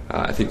gameplay,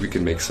 I think we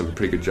can make some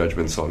pretty good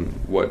judgments on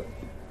what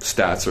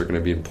stats are going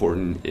to be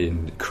important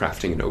in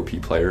crafting an OP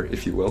player,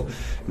 if you will.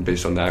 And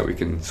based on that, we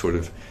can sort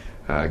of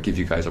give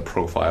you guys a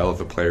profile of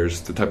the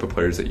players, the type of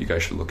players that you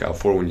guys should look out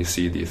for when you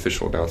see the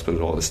official announcement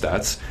of all the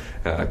stats.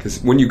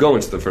 Because when you go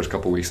into the first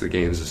couple of weeks of the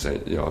games,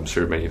 I'm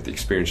sure many of the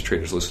experienced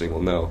traders listening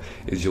will know,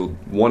 is you'll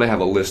want to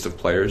have a list of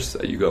players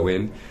that you go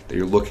in that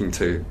you're looking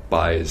to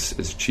buy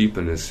as cheap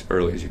and as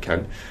early as you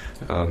can.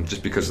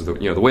 Just because of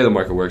the way the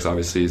market works,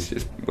 obviously,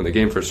 is when the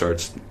game first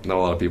starts, not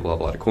a lot of people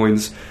have a lot of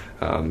coins.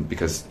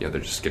 Because they're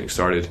just getting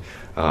started,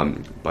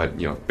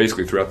 but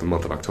basically throughout the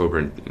month of October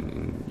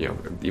and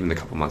even the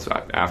couple months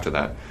after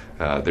that,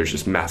 there's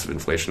just massive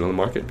inflation on the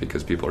market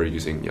because people are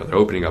using they're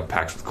opening up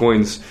packs with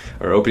coins,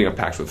 or opening up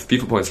packs with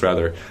FIFA points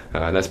rather,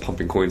 and that's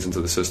pumping coins into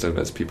the system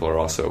as people are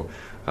also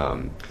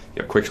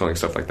quick selling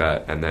stuff like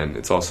that, and then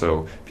it's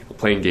also people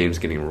playing games,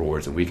 getting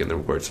rewards and weekend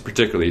rewards.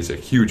 Particularly, is a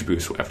huge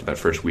boost after that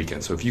first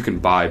weekend. So if you can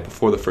buy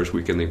before the first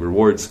weekend league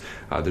rewards,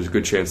 there's a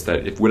good chance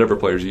that if whatever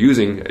players you're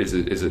using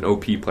is an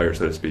OP player,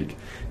 so to speak,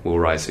 will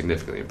rise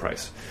significantly in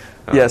price.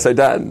 So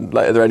Dan,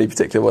 are there any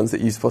particular ones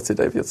that you spotted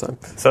over your time?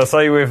 So I'll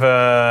say with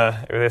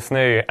this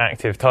new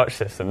active touch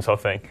system sort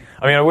of thing,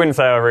 I mean, I wouldn't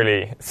say I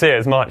really see it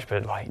as much,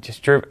 but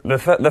just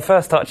the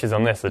first touches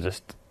on this are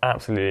just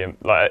absolutely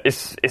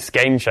it's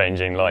game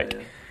changing,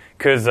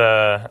 because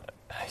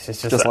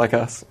it's just like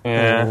us.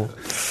 Yeah.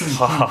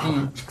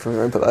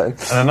 Remember that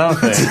in.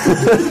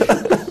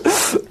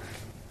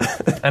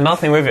 And another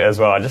thing with it as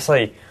well, I just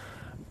say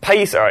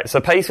pace. All right,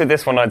 so pace with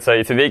this one, I'd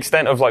say to the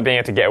extent of being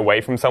able to get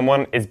away from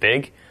someone is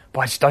big. But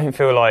I just don't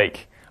feel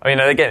like... I mean,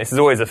 again, this is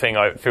always a thing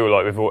I feel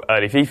like with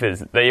early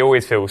FIFAs. They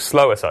always feel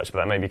slow as such, but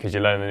that may be because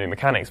you're learning the new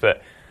mechanics.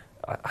 But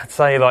I'd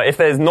say, if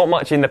there's not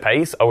much in the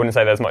pace, I wouldn't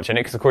say there's much in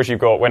it. Because, of course,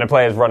 you've got... When a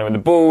player's running with the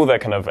ball, they're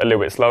kind of a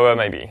little bit slower.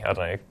 Maybe, I don't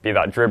know, be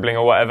that dribbling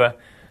or whatever.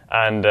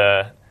 And,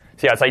 I'd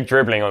say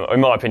dribbling, in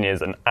my opinion,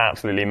 is an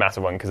absolutely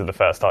massive one because of the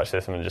first touch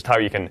system and just how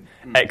you can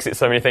exit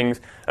so many things.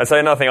 I'd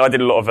say another thing, I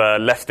did a lot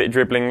of left-stick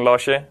dribbling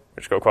last year,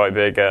 which got quite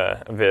big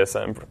via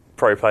certain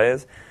pro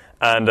players.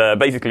 And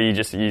basically, you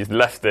just use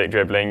left stick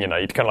dribbling. You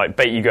kind of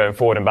bait you going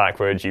forward and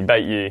backwards. You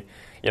bait you,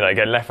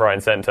 go left, right,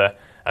 and centre.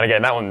 And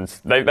again, that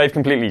one's they've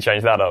completely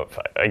changed that up.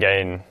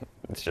 Again,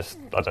 it's just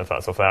I don't know if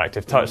that's off their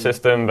active touch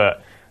system,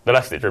 but the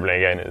left stick dribbling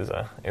again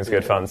is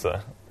good fun. So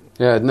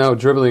yeah, no,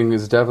 dribbling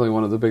is definitely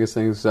one of the biggest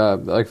things.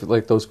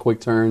 Like those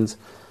quick turns,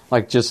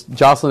 just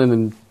jostling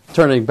and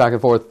turning back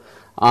and forth.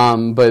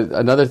 But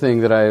another thing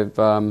that I've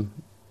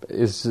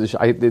it's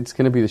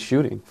going to be the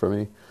shooting for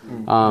me.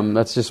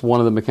 That's just one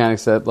of the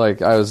mechanics that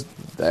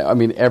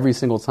every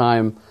single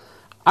time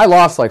I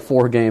lost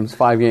 5 games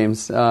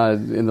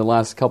in the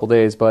last couple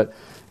days, but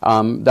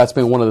that's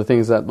been one of the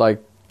things that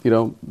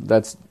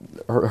that's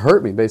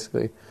hurt me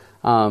basically,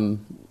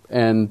 and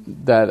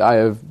that I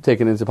have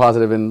taken into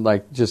positive in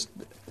just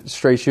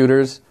straight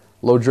shooters,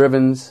 low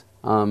drivens.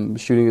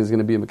 Shooting is going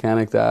to be a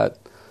mechanic that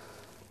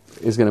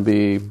is going to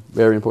be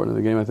very important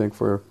in the game, I think,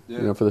 for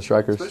for the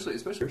strikers.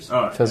 Especially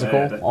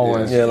physical,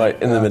 always. Yeah,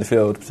 in the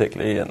midfield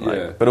particularly,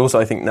 and but also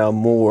I think now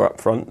more up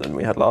front than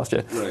we had last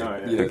year.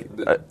 Right.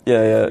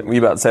 Were you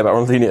about to say about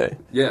Ronaldinho?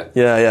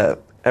 Yeah.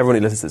 Everyone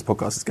who listens to this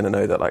podcast is going to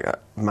know that a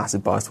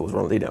massive bias towards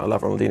Ronaldinho. I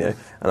love Ronaldinho,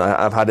 and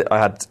I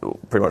had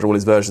pretty much all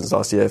his versions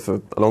last year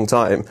for a long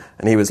time,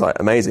 and he was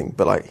amazing.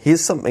 But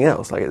he's something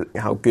else,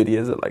 how good he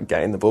is at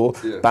getting the ball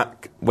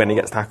back when he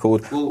gets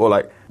tackled, or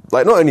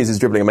not only is his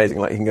dribbling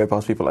amazing, he can go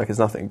past people like it's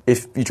nothing.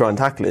 If you try and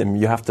tackle him,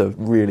 you have to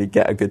really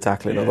get a good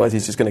tackle in, otherwise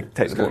he's just going to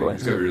take the ball away.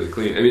 He's going to be really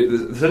clean. I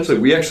mean, essentially,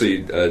 we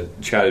actually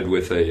chatted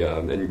with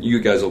and you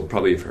guys will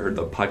probably have heard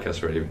the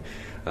podcast already,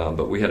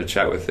 but we had a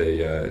chat with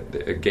a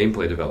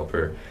gameplay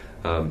developer,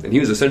 and he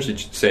was essentially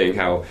saying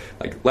how,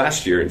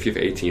 last year in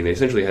FIFA 18, they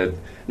essentially had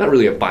not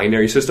really a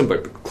binary system,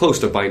 but close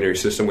to a binary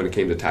system when it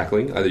came to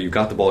tackling. Either you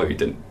got the ball or you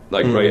didn't.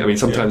 Right? I mean,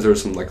 sometimes there were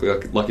some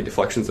lucky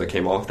deflections that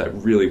came off that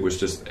really was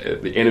just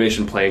the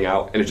animation playing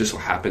out, and it just so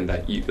happened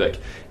that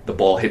the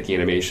ball hit the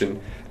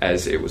animation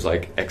as it was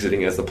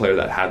exiting, as the player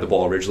that had the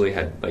ball originally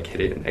had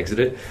hit it and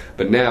exited.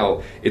 But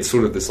now it's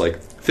sort of this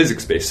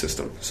physics-based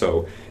system.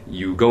 So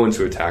you go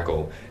into a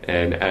tackle,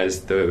 and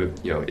as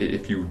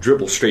if you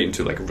dribble straight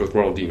into with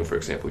Ronaldinho, for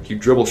example, if you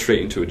dribble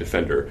straight into a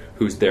defender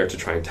who's there to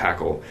try and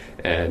tackle,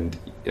 and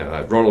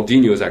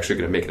Ronaldinho is actually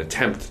going to make an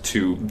attempt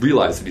to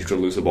realize that he's going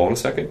to lose the ball in a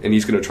second, and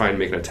he's going to try try and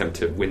make an attempt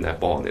to win that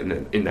ball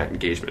in that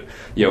engagement.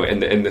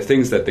 And the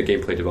things that the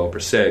gameplay developer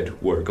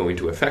said were going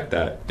to affect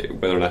that,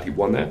 whether or not he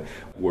won that,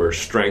 were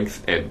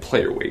strength and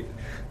player weight,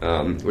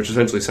 which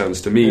essentially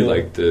sounds to me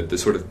like the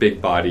sort of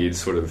big-bodied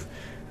sort of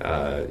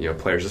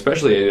players,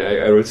 especially.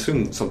 I would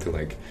assume something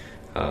like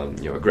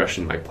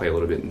aggression might play a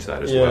little bit into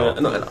that as well.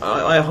 And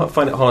I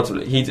find it hard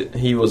to.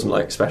 He wasn't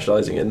like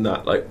specialising in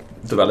that like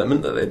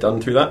development that they'd done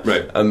through that,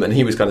 right? And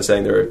he was kind of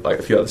saying there are like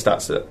a few other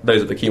stats that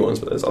those are the key ones,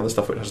 but there's other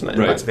stuff which has an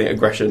impact. I think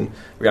aggression,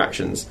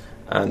 reactions,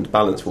 and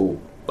balance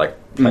will like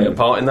play a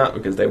part in that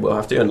because they will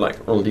have to. And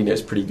like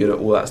Ronaldinho's pretty good at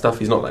all that stuff.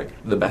 He's not like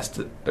the best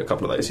at a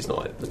couple of those. He's not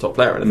like the top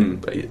player or anything,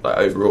 but like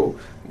overall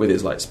with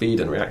his like speed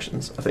and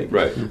reactions, I think.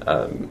 Right.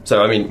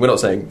 So I mean, we're not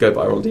saying go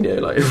buy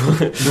Ronaldinho, like,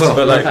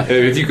 but like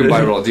if you can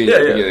buy Ronaldinho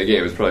at the beginning of the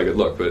game, it's probably a good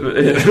look. But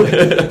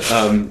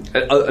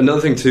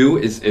another thing too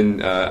is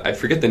in I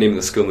forget the name of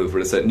the skill move,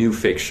 but it's that new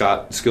fake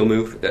shot skill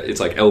move. It's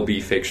like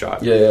LB fake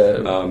shot.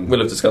 We'll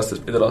have discussed this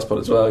in the last pod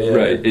as well.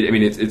 Right. I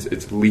mean,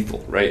 it's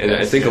lethal, right? And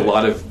I think a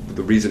lot of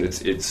the reason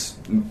it's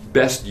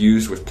best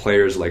used with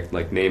players like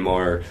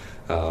Neymar.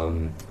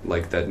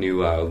 Like that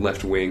new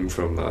left wing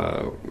from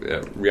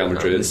Real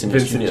Madrid,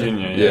 Vincent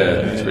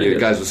Jr.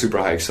 Guys with super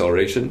high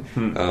acceleration.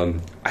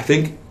 I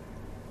think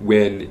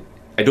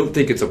I don't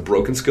think it's a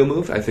broken skill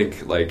move. I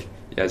think like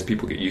as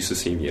people get used to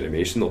seeing the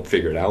animation, they'll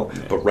figure it out.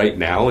 Yeah. But right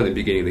now, in the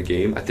beginning of the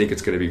game, I think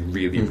it's going to be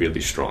really,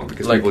 really strong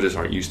because like, people just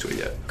aren't used to it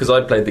yet. Because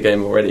I played the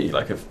game already,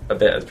 like a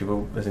bit, as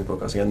people listening to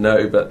podcasts again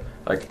know, but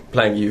like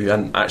playing you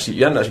hadn't actually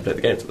played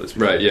the game until this.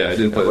 Right? Yeah, I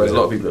didn't play. Whereas a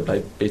lot of people have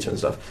played beta and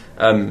stuff.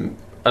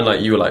 And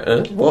like you were like,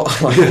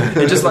 what? Like,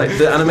 it just like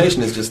the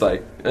animation is just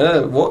like,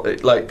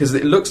 what? Like because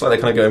it looks like they're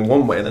kind of going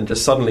one way and then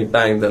just suddenly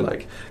bang, they're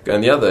like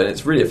going the other, and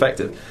it's really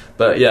effective.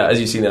 But yeah, as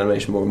you see the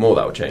animation more and more,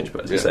 that will change.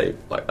 But as you say,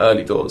 like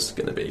early doors is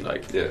going to be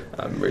like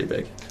really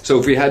big. So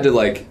if we had to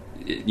like,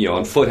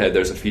 on Foothead,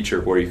 there's a feature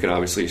where you can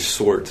obviously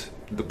sort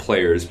the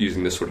players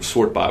using this sort of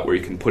sort bot, where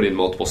you can put in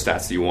multiple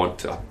stats that you want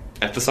to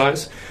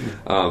emphasize.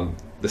 The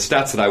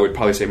stats that I would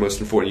probably say most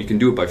important, you can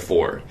do it by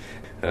 4: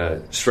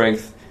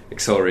 strength,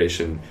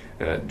 acceleration,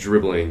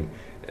 dribbling,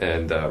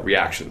 and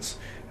reactions,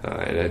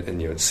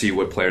 and see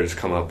what players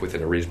come up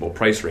within a reasonable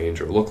price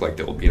range or look like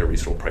they will be in a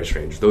reasonable price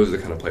range. Those are the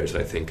kind of players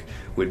that I think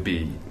would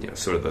be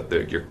sort of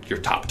your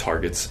top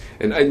targets.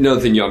 And another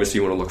thing, you obviously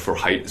want to look for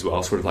height as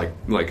well, sort of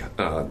like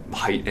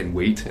height and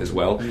weight as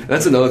well. And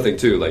that's another thing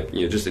too, like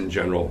just in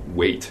general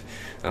weight.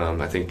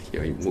 I think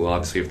we'll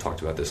obviously have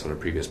talked about this on a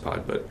previous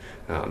pod, but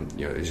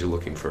as you're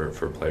looking for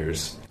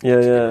players,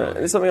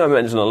 it's something I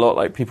mention a lot.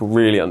 Like people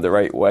really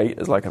underrate weight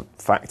as like a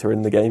factor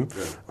in the game.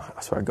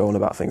 I swear I go on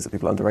about things that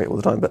people underrate all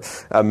the time, but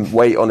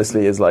weight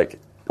honestly is like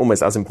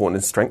almost as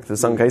important as strength in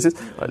some cases.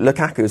 Like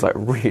Lukaku is like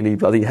really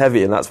bloody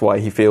heavy, and that's why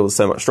he feels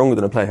so much stronger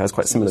than a player who has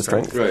quite similar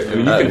strength. Right. I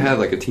mean, you can have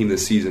like a team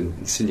this season,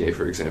 Insigne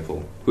for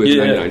example, who has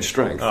 99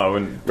 strength.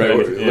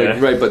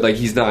 Right. But like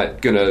he's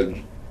not gonna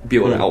be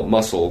able to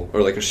outmuscle,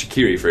 or like a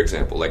Shaqiri, for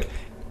example, like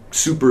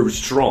super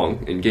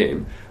strong in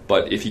game,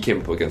 but if he came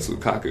up against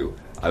Lukaku,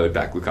 I would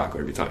back Lukaku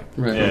every time.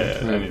 Right.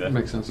 That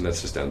makes sense. And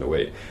that's just down to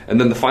weight. And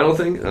then the final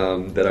thing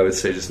that I would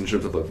say, just in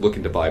terms of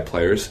looking to buy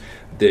players,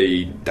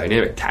 the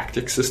dynamic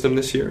tactics system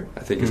this year,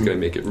 I think is going to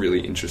make it really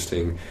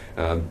interesting.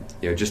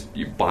 Just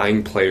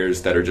buying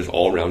players that are just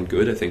all around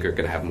good, I think are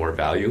going to have more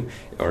value.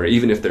 Or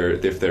even if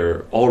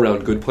they're all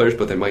around good players,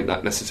 but they might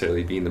not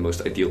necessarily be in the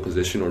most ideal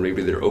position, or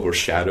maybe they're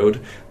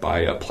overshadowed by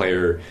a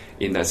player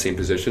in that same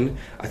position,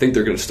 I think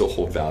they're going to still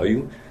hold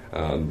value.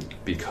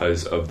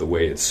 Because of the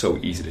way it's so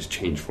easy to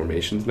change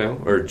formations now,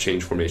 or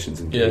change formations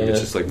in game.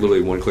 It's just like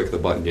literally one click of the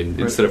button, and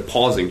instead of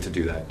pausing to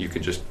do that, you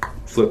could just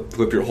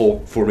flip your whole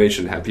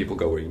formation and have people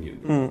go where you need.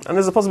 And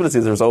there's a possibility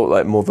as a result,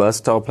 like more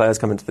versatile players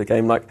come into the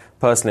game. Like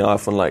personally, I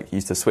often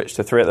used to switch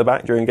to 3 at the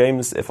back during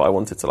games if I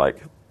wanted to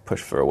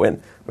push for a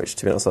win, which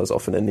to be honest I was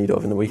often in need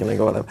of in the week and I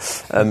got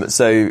them.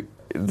 So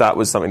that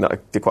was something that I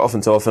did quite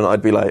often. So often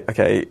I'd be like,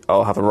 okay,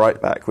 I'll have a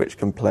right back which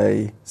can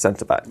play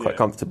centre back quite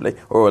comfortably,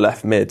 or a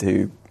left mid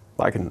who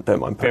I don't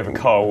mind putting. Bit of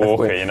Carl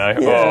Walker,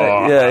 exactly,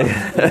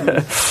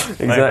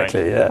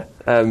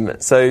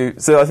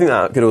 So I think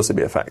that could also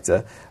be a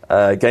factor.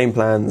 Game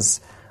plans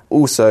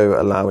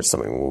also allow, which is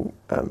something we'll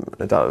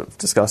no doubt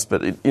discuss,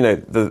 but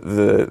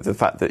the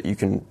fact that you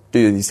can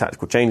do these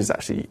tactical changes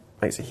actually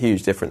makes a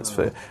huge difference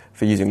for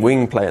using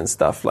wing play and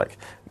stuff. Like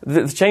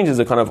the changes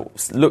are kind of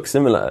look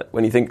similar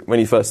when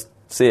you first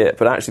see it,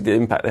 but actually the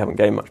impact they have on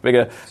game much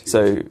bigger.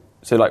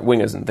 So like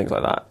wingers and things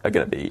like that are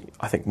going to be,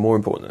 I think, more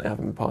important than they have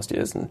in past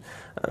years, and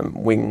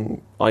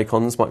wing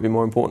icons might be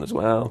more important as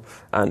well.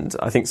 And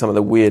I think some of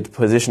the weird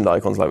positioned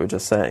icons, like we were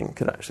just saying,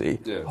 could actually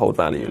hold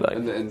value.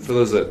 And for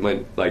those that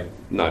might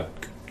not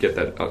get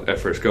that at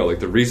first go,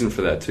 the reason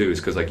for that too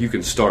is because you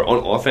can start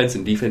on offense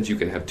and defense. You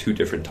can have 2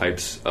 different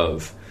types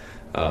of.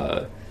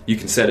 You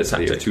can set it so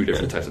you have 2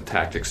 different types of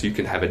tactics. You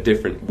can have a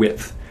different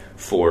width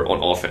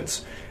on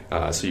offense.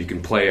 So you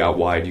can play out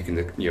wide, you can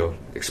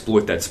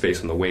exploit that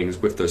space on the wings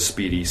with those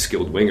speedy,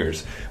 skilled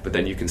wingers. But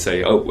then you can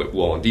say, oh,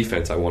 well, on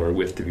defense, I want our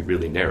width to be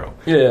really narrow.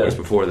 Yeah. Whereas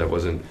before, that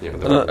wasn't.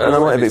 And I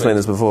might have explained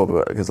this before,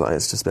 but because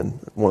it's just been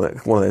one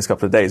of those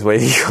couple of days where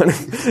you kind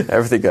of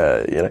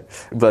everything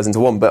blurs into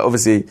one. But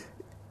obviously,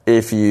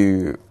 if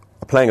you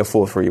are playing a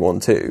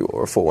 4-3-1-2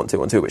 or a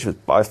 4-1-2-1-2, which was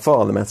by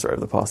far the meta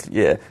over the past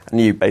year, and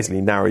you basically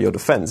narrow your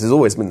defence, has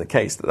always been the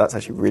case that's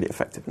actually really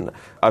effective. And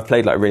I've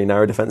played like really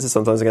narrow defences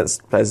sometimes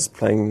against players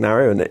playing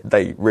narrow, and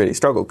they really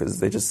struggle because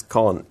they just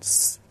can't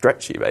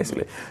stretch you,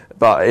 basically.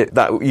 But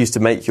that used to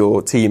make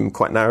your team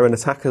quite narrow in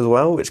attack as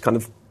well, which kind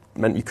of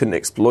meant you couldn't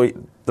exploit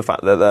the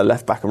fact that their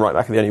left back and right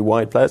back are the only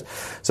wide players.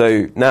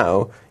 So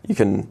now you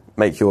can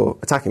make your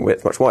attacking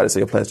width much wider, so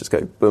your players just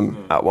go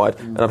boom out wide.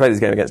 And I played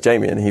this game against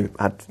Jamie, and he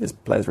had his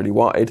players really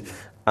wide,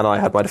 and I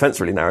had my defence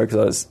really narrow because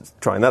I was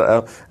trying that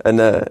out.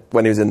 And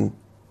when he was in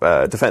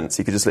defence,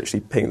 he could just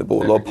literally ping the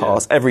ball, lob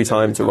pass every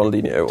time to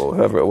Ronaldinho or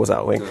whoever it was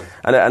out wing.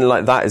 And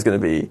like that is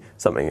going to be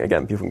something,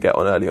 again, people can get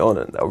on early on,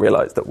 and they'll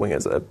realise that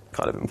wingers are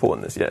kind of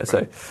important this year.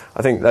 So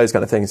I think those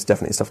kind of things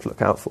definitely stuff to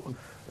look out for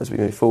as we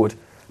move forward.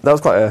 That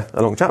was quite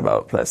a long chat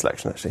about player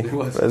selection, actually. It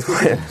was.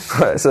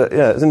 It's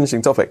an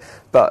interesting topic.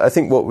 But I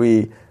think what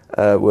we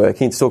were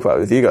keen to talk about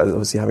with you guys,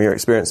 obviously having your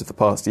experience of the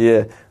past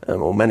year,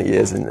 or many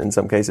years in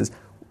some cases,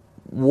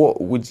 what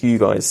would you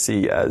guys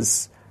see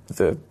as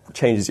the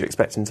changes you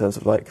expect in terms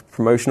of like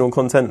promotional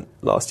content?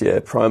 Last year,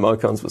 Prime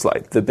Icons was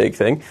like the big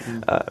thing,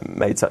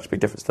 made such a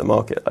big difference to the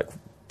market. Like,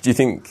 do you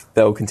think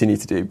they'll continue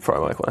to do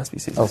Prime Icon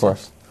SBCs? Of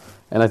course.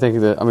 And I think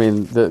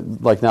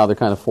that, now they're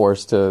kind of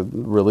forced to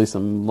release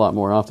them a lot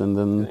more often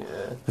than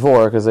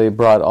before, because they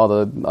brought all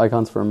the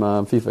icons from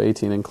FIFA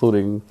 18,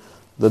 including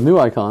the new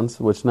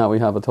icons, which now we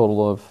have a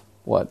total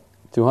of,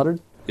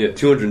 200? Yeah,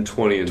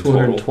 220 in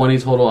 220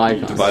 total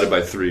icons. Divided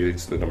by 3,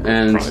 it's the number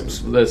and of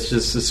primes. Let's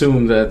just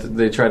assume that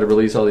they try to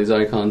release all these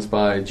icons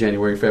by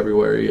January,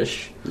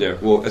 February-ish. Yeah,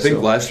 well, I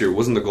think last year,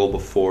 wasn't the goal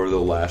before the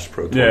last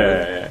Pro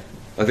Tournament? Yeah.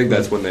 I think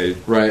that's when they...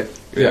 Right.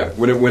 Yeah,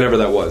 whenever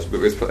that was. But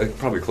it was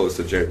probably close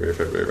to January,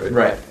 February, right?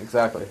 Right,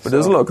 exactly. But there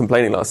was a lot of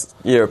complaining last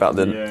year about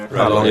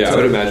how long I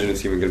would imagine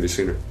it's even going to be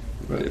sooner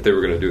if they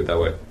were going to do it that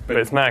way. But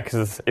it's mad,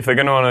 because if they're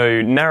going to want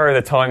to narrow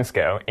the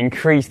timescale,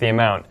 increase the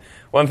amount,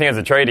 one thing as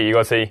a trader, you got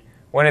to see,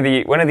 when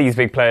are these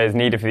big players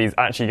needed for these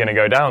actually going to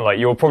go down? Like,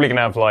 you're probably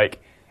going to have,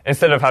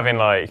 instead of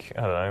having, I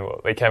don't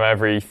know, they came out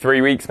every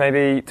 3 weeks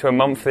maybe to a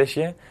month this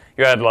year,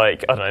 you had,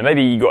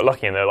 maybe you got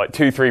lucky and there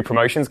 2-3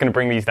 promotions going to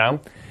bring these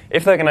down.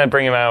 If they're going to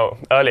bring them out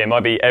early, it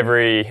might be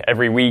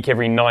every week,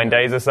 every 9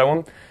 days or so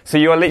on. So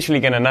you are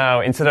literally going to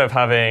now, instead of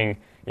having,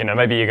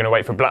 maybe you're going to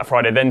wait for Black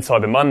Friday, then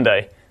Cyber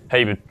Monday,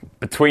 hey,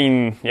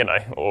 between,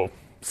 or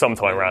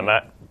sometime around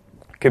that,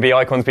 could be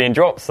icons being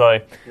dropped. So,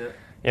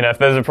 if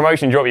there's a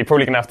promotion drop, you're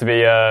probably going to have to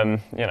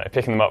be,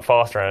 picking them up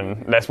faster,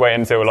 and let's wait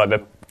until,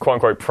 the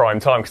quote-unquote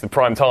prime time, because the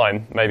prime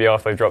time, maybe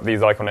after they drop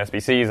these icon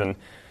SBCs, and,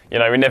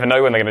 we never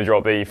know when they're going to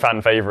drop the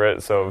fan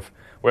favourites of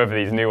wherever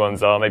these new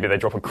ones are. Maybe they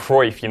drop a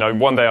Cruyff,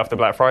 one day after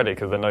Black Friday,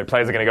 because they know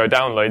players are going to go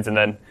down loads, and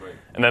then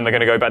they're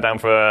going to go back down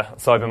for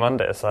Cyber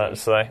Monday. So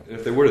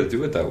if they were to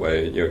do it that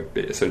way,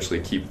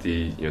 essentially keep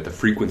the the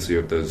frequency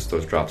of those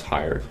drops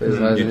higher.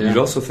 You'd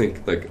also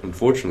think,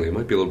 unfortunately, it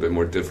might be a little bit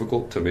more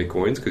difficult to make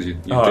coins, because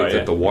you'd think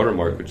that the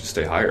watermark would just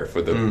stay higher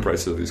for the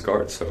price of these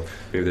cards. So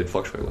maybe they'd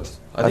fluctuate less.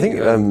 I think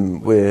I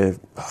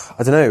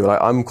don't know.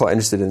 I'm quite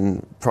interested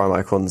in Prime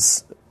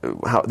Icons.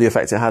 How the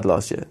effect it had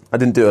last year. I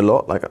didn't do a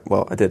lot.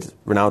 I did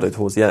Ronaldo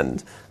towards the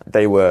end.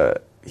 They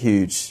were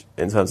huge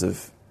in terms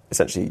of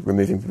essentially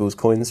removing people's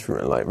coins from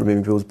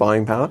removing people's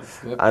buying power.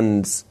 Yep.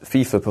 And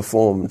FIFA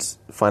performed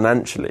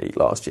financially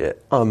last year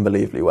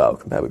unbelievably well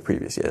compared with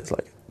previous years.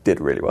 Did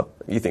really well.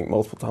 You think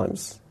multiple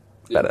times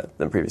better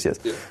than previous years.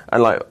 Yeah.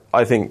 And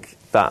I think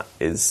that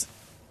is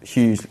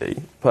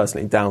hugely,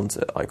 personally, down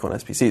to Icon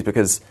SPCs,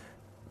 because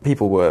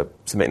people were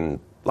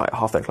submitting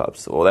half their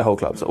clubs or their whole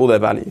clubs, all their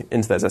value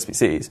into those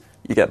SBCs.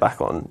 You get back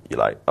on, you're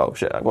like, oh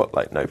shit, I've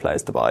got no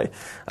players to buy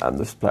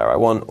this player I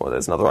want, or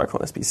there's another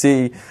icon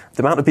SBC.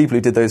 The amount of people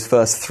who did those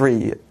first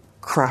 3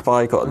 crap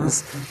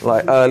icons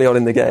early on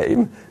in the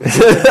game,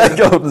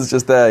 God was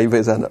just there, he put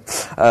his hand up.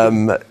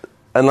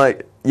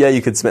 And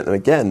you could submit them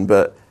again,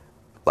 but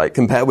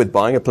compared with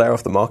buying a player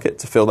off the market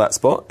to fill that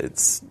spot,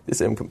 it's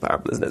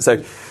incomparable, isn't it?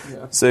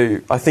 So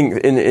I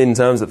think in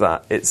terms of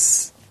that,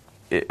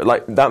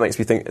 that makes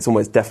me think it's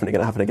almost definitely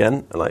going to happen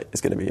again, and it's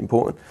going to be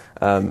important.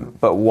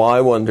 But what I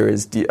wonder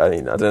is, I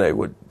don't know,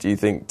 what do you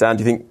think, Dan?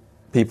 Do you think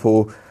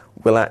people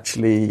will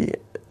actually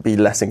be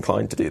less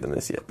inclined to do them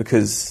this year?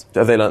 Because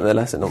have they learnt their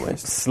lesson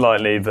almost?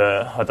 Slightly,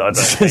 but I don't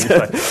think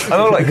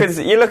so. Because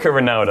you look at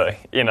Ronaldo,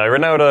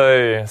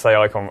 Ronaldo, say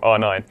Icon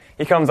R9,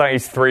 he comes out,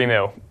 he's 3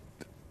 mil.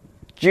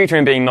 Due to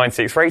him being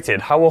 96 rated,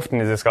 how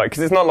often is this guy? Because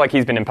it's not like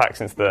he's been in pack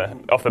since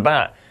off the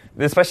bat.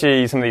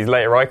 Especially some of these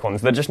later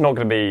icons, they're just not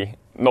going to be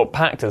not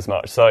packed as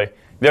much. So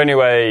the only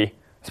way,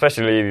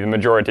 especially the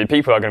majority of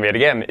people are going to be able to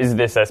get them, is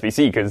this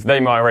SBC, because they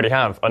might already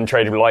have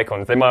untradeable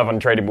icons. They might have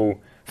untradeable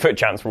foot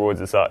chance rewards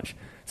as such.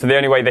 So the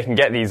only way they can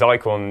get these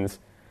icons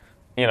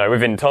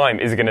within time,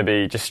 is it going to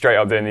be just straight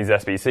up doing these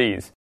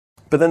SBCs?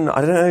 But then,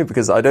 I don't know,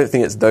 because I don't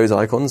think it's those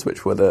icons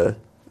which were the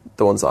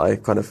ones that I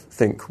kind of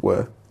think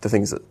were the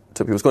things that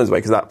took people's coins away,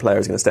 because that player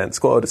is going to stay in the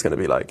squad. It's going to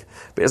be like...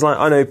 But it's like,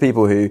 I know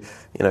people who,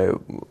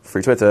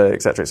 through Twitter,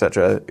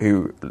 etc.,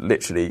 who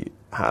literally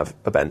have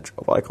a bench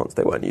of icons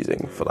they weren't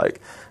using for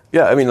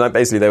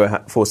basically they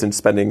were forced into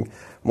spending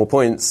more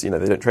points, they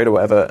don't trade or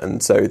whatever,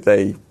 and so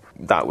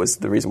that was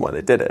the reason why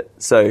they did it.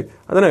 So,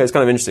 I don't know, it's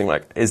kind of interesting,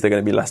 is there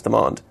going to be less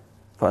demand?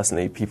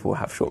 Personally, people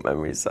have short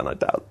memories, and I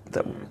doubt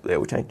that it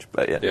will change,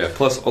 but yeah. Yeah,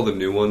 plus all the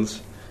new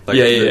ones.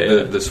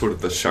 The sort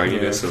of the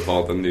shininess of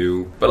all the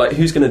new... But,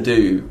 who's going to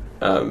do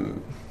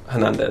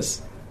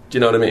Hernandez? Do you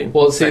know what I mean?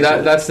 Well, see,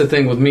 that's the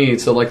thing with me.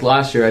 So,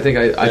 last year, I think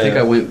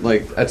I went,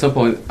 at some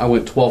point, I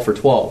went 12 for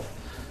 12,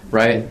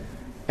 right?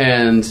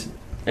 And...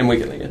 In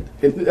weekend again.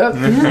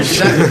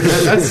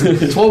 That's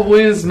 12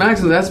 wins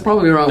maximum. That's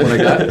probably around what I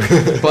got.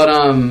 But,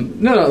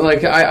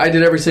 I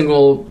did every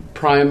single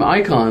prime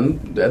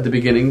icon at the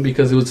beginning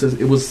because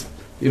it was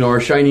our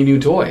shiny new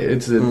toy.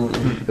 It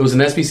was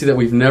an SBC that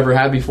we've never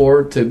had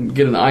before. To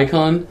get an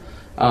icon,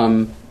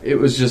 it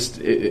was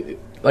just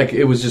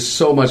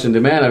so much in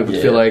demand. I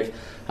would feel like,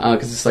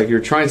 because it's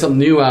you're trying something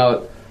new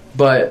out.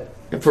 But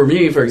for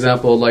me, for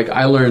example,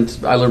 I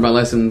learned my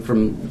lesson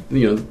from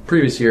the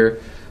previous year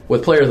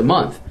with Player of the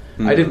Month.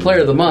 I did Player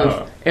of the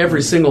Month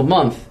every single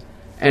month.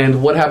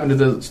 And what happened to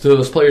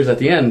those players at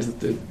the end?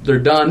 They're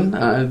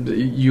done.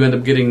 You end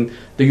up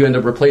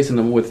replacing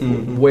them with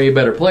way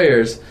better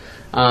players.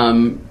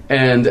 And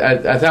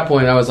at that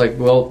point, I was like,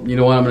 well, you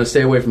know what? I'm going to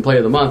stay away from Player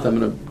of the Month. I'm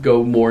going to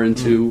go more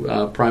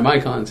into Prime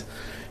Icons.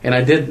 And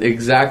I did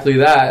exactly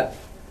that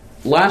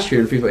last year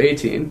in FIFA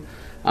 18.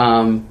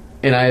 And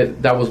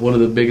that was one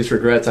of the biggest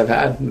regrets I've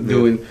had,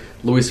 doing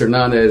Luis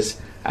Hernandez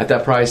at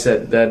that price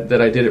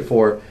that I did it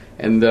for.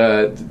 And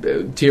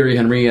Thierry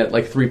Henry at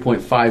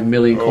 3.5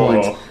 million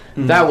coins.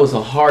 That was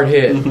a hard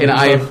hit. And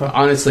I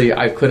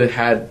could have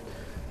had...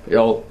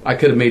 I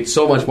could have made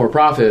so much more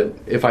profit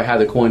if I had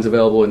the coins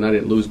available and I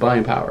didn't lose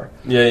buying power.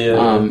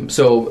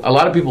 So a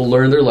lot of people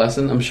learned their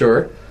lesson, I'm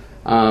sure.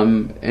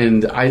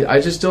 And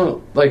I just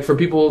don't... for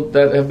people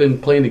that have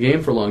been playing the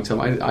game for a long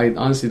time, I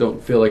honestly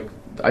don't feel like...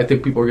 I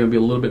think people are going to be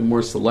a little bit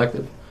more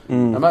selective.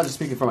 I'm not just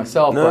speaking for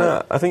myself.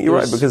 No, I think you're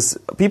right, because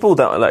people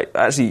don't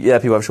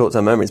people have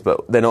short-term memories,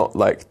 but they're not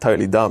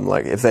totally dumb.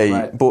 If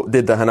they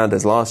did the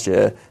Hernandez last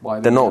year,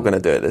 they're not going to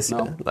do it this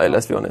year.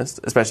 Let's be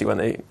honest, especially when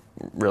they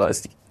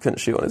realised he couldn't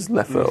shoot on his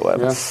left foot or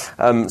whatever.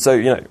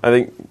 Yeah. I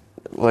think he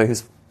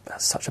was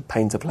such a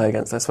pain to play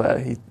against. I swear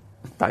he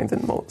banged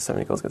in so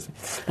many goals against me.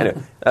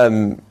 Anyway,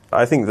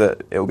 I think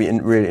that it will be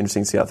really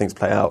interesting to see how things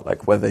play out.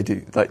 Whether they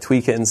do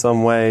tweak it in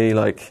some way.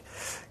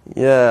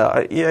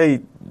 EA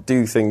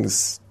do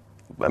things.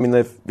 I mean,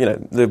 they've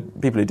the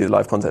people who do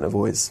live content have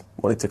always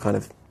wanted to kind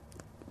of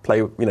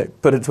play,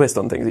 put a twist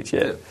on things each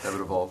year. Yeah, that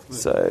would evolve.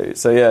 So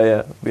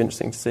it'll be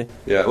interesting to see.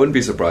 Yeah, I wouldn't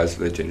be surprised if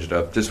they changed it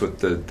up, just with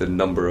the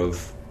number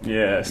of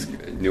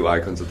new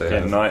icons that they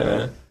have.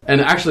 Nightmare.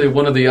 And actually,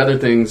 one of the other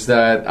things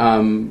that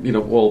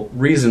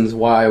reasons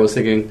why I was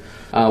thinking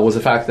was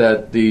the fact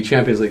that the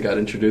Champions League got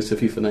introduced to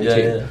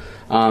FIFA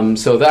 19.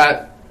 So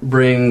that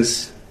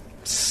brings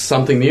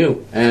something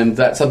new, and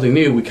that something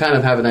new, we kind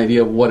of have an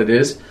idea of what it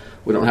is.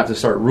 We don't have to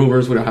start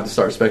rumors. We don't have to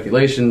start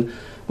speculation.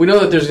 We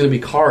know that there's going to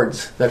be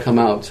cards that come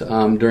out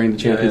during the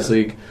Champions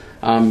League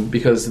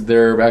because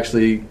they're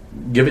actually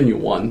giving you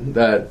one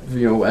that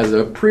as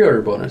a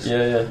pre-order bonus.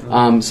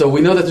 So we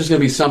know that there's going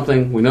to be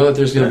something. We know that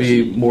there's going to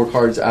be more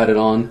cards added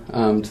on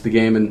to the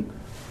game, and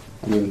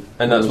and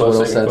that's what I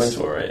was saving points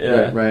for, right?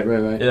 Yeah, right.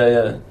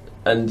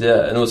 And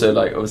also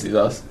obviously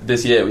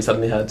this year we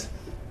suddenly had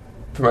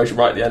promotion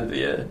right at the end of the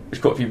year, which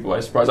caught people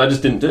by surprise. I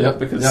just didn't do it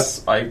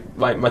because my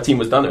team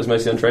was done. It was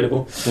mostly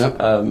untradeable,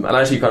 and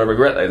I actually kind of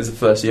regret that. This is the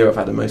first year I've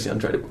had a mostly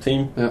untradeable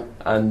team,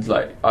 and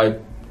I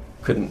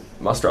couldn't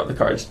muster up the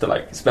courage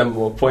to spend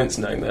more points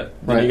knowing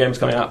that the new game's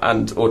coming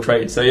out or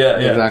trade. So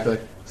exactly.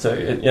 So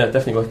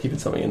definitely worth keeping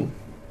something in.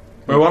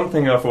 Well, one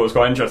thing I thought was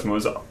quite interesting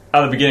was at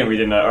the beginning we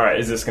didn't know. All right,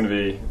 is this going to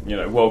be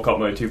World Cup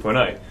mode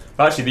 2.0?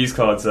 But actually, these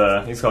cards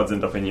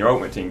end up in your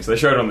ultimate team. So they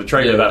showed on the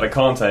trailer that the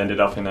Kante ended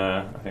up in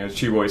I think it was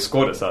Chuboy's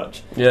squad as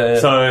such.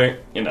 So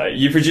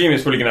you presume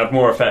it's probably going to have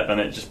more effect than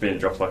it just being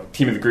dropped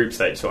team of the group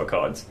stage sort of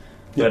cards.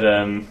 But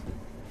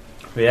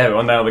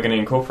well, now they're going to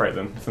incorporate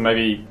them. So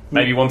maybe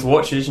one to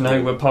watches.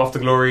 With Path to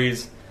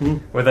Glories.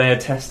 Were they a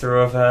tester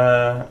of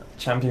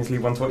Champions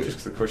League one to watches?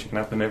 Because of course you can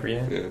have them every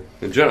year. Yeah,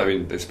 in general, I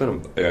mean,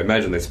 I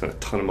imagine they spent a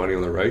ton of money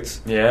on the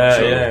rights.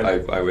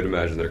 I would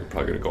imagine they're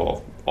probably going to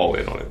go all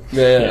in on it.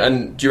 Yeah.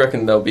 And do you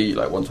reckon there'll be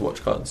one to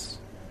watch cards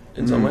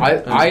in some way?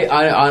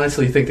 I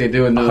honestly think they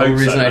do, and the only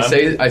reason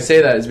I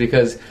say that is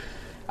because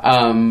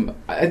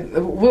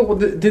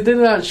did they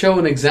not show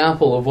an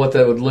example of what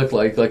that would look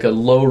like a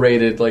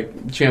low-rated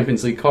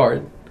Champions League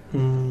card,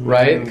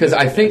 right? Because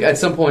I think at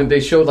some point they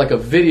showed a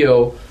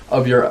video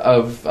of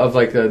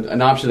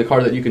an option of the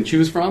card that you can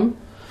choose from.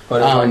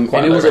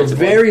 and it was a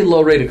very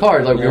low rated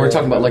card. Like we were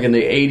talking about, like in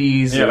the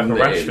 80s. Yeah, like a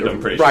Rashford,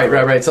 I'm pretty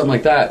sure. Right, something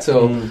like that.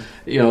 So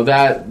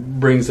that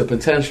brings the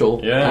potential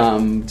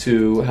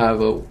to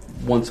have a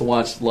once a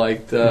watch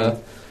like the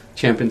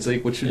Champions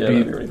League, which would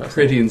be really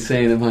pretty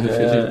insane in my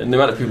opinion. And the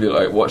amount of people who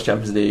like watch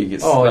Champions League,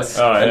 it's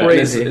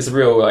crazy. It's a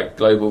real like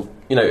global.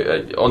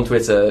 On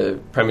Twitter,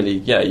 Premier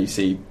League, you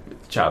see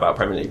chat about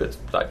Premier League, but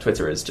like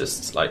Twitter is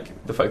just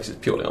like the focus is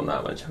purely on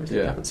that when Champions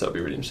League happens. So it'll be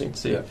really interesting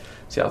to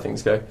see how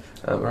things go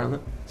around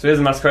that. So here's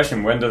a mass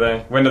question: when do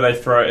they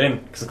throw it in?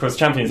 Because of course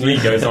Champions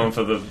League goes on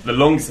for the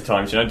longest of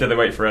times. Do they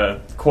wait for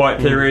a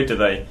quiet period? Do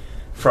they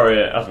throw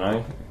it? I don't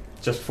know.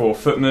 Just for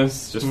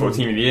FutEconomist, just for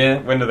Team of the Year?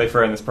 When do they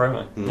throw in this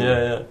promo?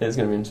 Yeah, it's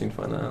going to be interesting to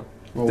find that out.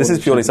 Well, this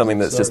is purely something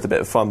that's just a bit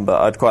of fun, but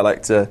I'd quite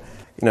like to,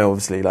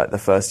 obviously, like the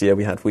first year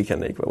we had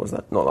Weekend League, where was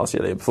that? Not last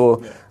year, the year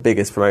before. Yeah.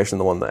 Biggest promotion,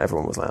 the one that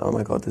everyone was like, oh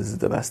my god, this is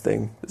the best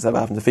thing that's ever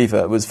happened to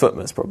FIFA, was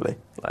FutEconomist, probably.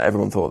 Like,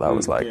 everyone thought that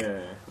was like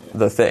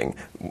the thing.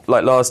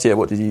 Like last year,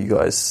 what did you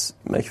guys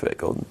make of it,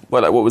 Golden?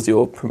 Well, like, what was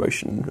your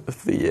promotion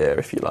of the year,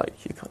 if you like,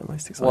 you're kind of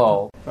most excited?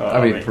 Well,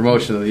 I mean,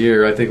 promotion of the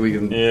year, I think we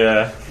can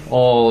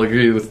all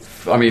agree with.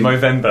 I mean,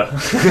 Movember.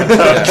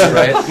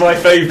 Right? My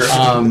favourite.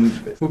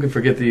 Who can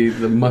forget the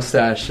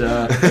mustache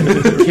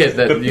kit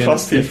that you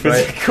had,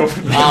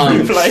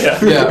 right? Player.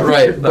 Yeah,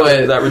 right.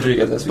 But that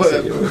Rodriguez.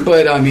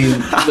 But I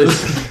mean,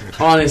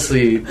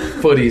 honestly,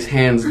 footy's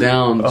hands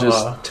down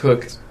just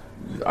took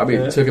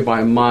it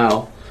by a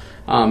mile.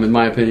 In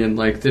my opinion,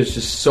 like there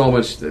was so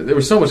much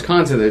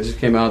content that just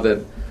came out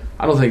that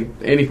I don't think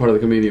any part of the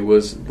community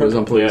was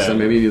unpleased. I mean,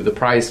 maybe the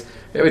price,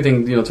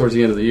 everything, towards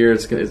the end of the year,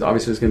 it's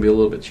obviously going to be a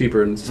little bit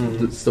cheaper, and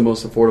it's the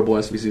most affordable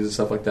SBCs and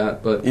stuff like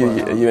that. But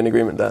are you in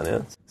agreement, Dan?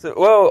 Yeah. So,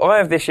 well, I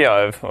have this year.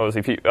 I have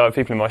obviously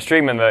people in my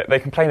stream, and they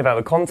complain about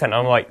the content.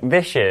 I'm like,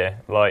 this year,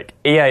 like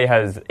EA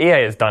has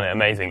done it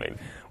amazingly.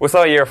 We'll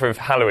start a year off with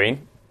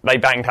Halloween. They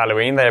banged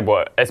Halloween. They had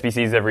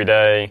SBCs every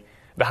day.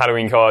 The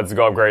Halloween cards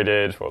got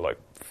upgraded,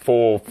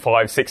 4,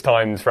 5, 6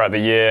 times throughout the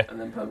year.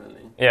 And then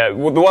permanently. Yeah,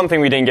 well, the one thing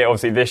we didn't get,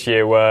 obviously, this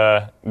year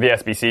were the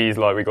SBCs.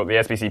 Like, we got the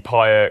SBC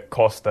Pyatt,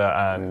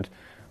 Costa, and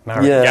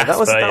Marin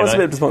Gasper, that was a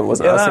bit disappointing,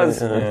 wasn't it? That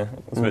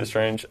was a bit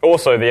strange.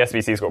 Also, the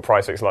SBCs got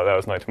price fixed like there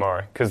was no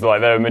tomorrow. Because,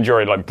 like, there were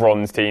majority, like,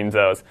 bronze teams.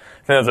 I think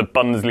there was a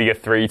Bundesliga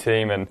 3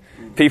 team, and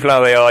people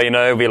how they are,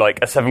 it'll be like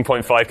a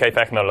 7.5k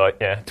pack, and I'm like,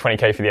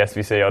 20k for the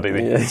SBC, I'll do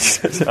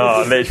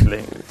the...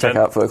 literally. Check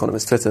out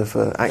FutEconomist Twitter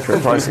for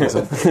accurate pricing.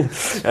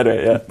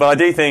 Anyway,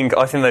 But I think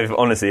they've,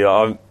 honestly,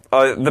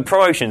 the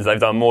promotions they've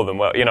done more than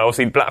well.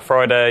 Obviously Black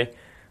Friday,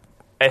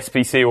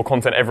 SBC or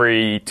content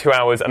every 2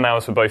 hours, and that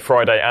was for both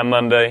Friday and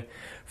Monday.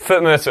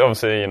 FutEconomist,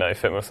 obviously,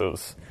 FutEconomist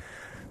was...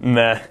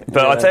 Nah,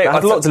 but I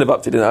had a lot to live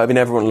up to, didn't I? I mean,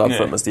 everyone loved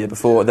FutEconomist the year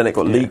before, then it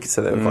got leaked,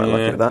 so they were quite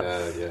lucky with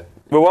that.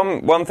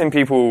 Well, one thing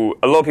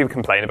a lot of people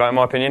complain about, in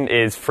my opinion,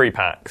 is free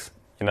packs.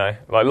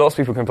 Like lots of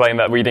people complain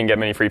that we didn't get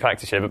many free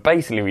packs this year, but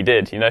basically we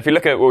did. If you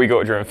look at what we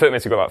got during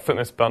FutEconomist, we got that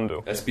FutEconomist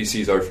bundle.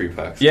 SBCs are free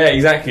packs. Yeah,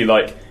 exactly.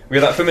 Like we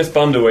got that FutEconomist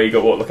bundle where you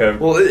got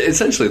Well,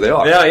 essentially they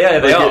are. Yeah,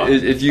 they are.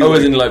 If you,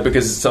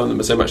 because some of them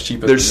are so much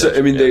cheaper.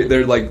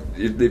 They're like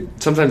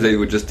sometimes they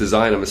would just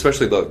design them,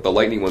 especially the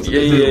lightning ones.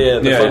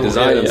 They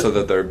design them so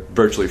that they're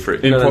virtually free.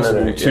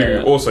 Impossible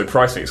to also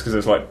price fix because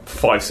there's like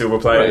 5 silver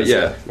players.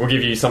 Right, we'll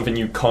give you something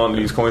you can't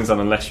lose coins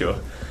on unless you're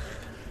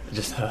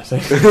just hurting.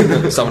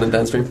 Someone in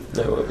downstream. It's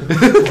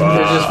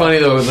just funny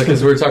though,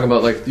 because we were talking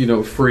about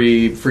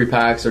free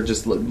packs or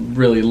just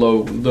really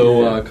low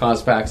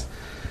cost packs.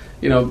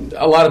 A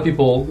lot of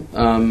people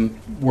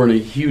weren't a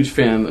huge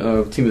fan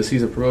of Team of the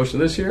Season promotion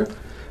this year.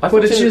 I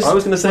was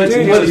going to say, the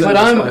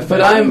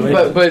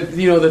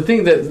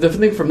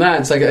thing from that,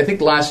 it's like I think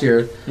last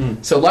year.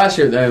 So last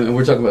year, and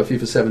we're talking about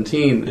FIFA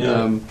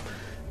 17.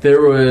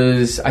 There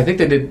was, I think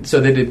they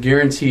did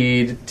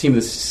guaranteed Team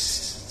of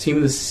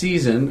the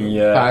Season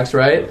packs,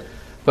 right?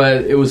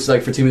 But it was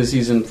like for Team of the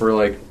Season for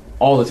like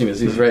all the Team of the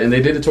Season, right? And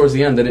they did it towards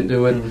the end. They didn't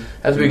do it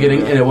at the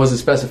beginning, and it wasn't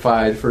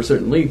specified for a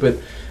certain league. But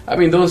I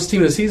mean, those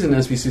Team of the Season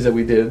SBCs that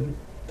we did,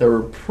 they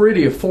were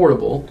pretty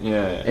affordable.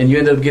 And you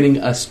ended up getting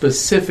a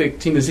specific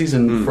Team of the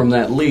Season from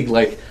that league,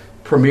 like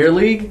Premier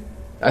League.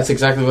 That's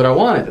exactly what I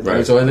wanted.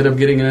 Right. So I ended up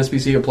getting an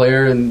SBC, a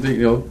player, and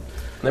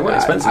they weren't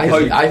expensive.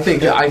 I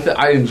think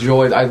I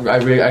enjoyed. I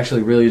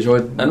actually really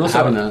enjoyed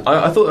having that.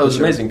 I thought that was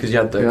amazing because you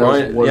had the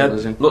grind. You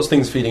had lots of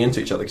things feeding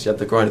into each other because you had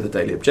the grind of the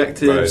daily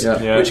objectives,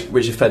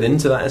 which fed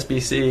into that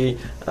SBC.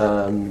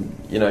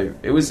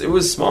 It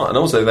was smart, and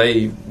also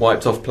they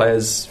wiped off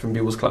players from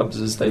people's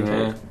clubs as they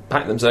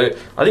packed them. So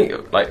I think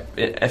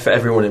for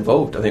everyone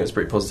involved, I think it was a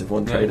pretty positive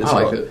one.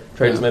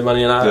 Traders made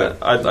money, and I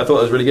thought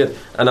it was really good.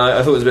 And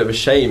I thought it was a bit of a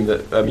shame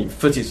that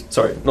Footies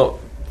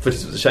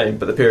was a shame,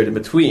 but the period in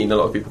between, a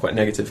lot of people were quite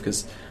negative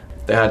because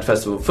they had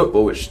Festival of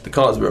Football, which the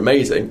cards were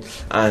amazing,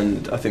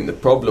 and I think the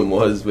problem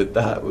was with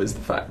that was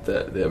the fact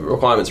that the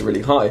requirements are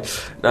really high.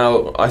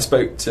 Now, I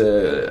spoke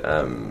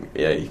to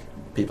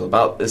people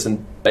about this,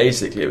 and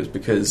basically it was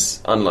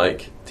because,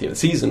 unlike Team of the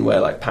Season,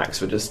 where like packs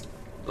were just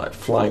like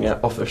flying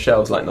out off the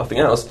shelves like nothing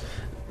else,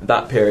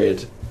 that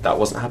period that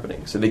wasn't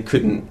happening, so they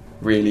couldn't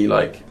really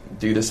like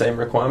do the same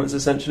requirements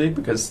essentially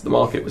because the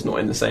market was not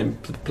in the same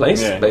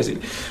place.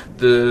 Basically,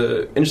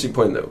 the interesting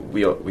point that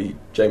we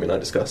Jamie and I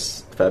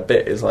discuss a fair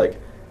bit is like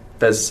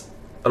there's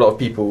a lot of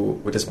people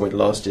were disappointed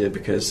last year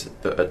because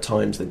at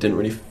times they didn't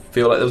really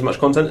feel like there was much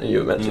content, and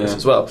you mentioned this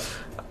as well.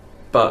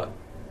 But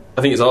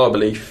I think it's our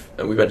belief,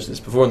 and we mentioned this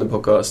before in the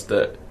podcast,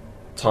 that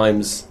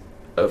times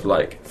of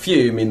like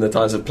few mean the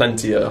times of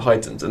plenty are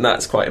heightened, and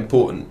that's quite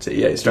important to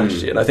EA's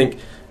strategy. And I think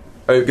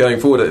going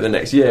forward at the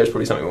next year is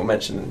probably something we'll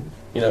mention,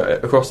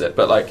 across it.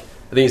 But like,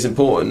 I think it's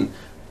important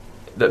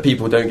that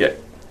people don't get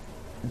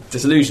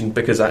disillusioned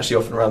because actually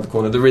often around the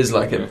corner there is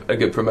like a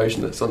good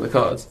promotion that's on the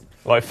cards.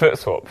 Like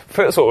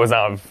FutSwap was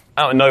out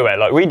of nowhere.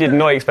 Like we did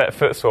not expect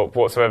FutSwap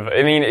whatsoever.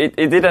 I mean, it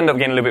did end up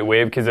getting a little bit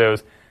weird because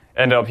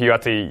you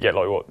had to get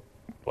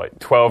like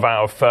 12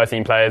 out of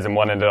 13 players, and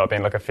one ended up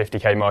being like a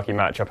 50k marquee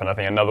matchup, and I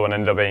think another one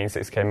ended up being a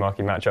 6k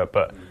marquee matchup.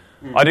 But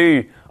I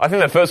think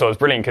that FutSwap was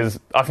brilliant because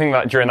I think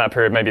that during that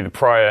period, maybe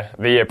the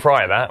year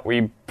prior that,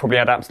 we probably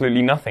had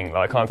absolutely nothing.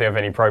 Like I can't think of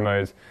any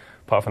promos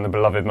apart from the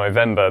beloved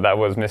Movember that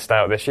was missed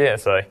out this year.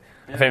 So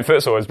I think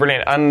FutSwap was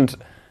brilliant. And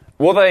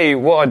what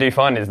I do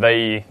find is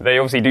they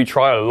obviously do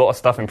trial a lot of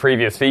stuff in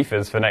previous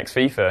FIFAs for next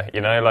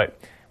FIFA. Like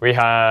we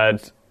had.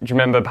 Do you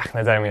remember back in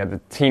the day when we had the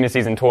Teen of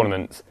Season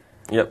tournaments?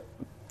 Yep.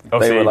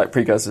 Obviously, they were like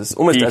precursors,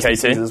 almost to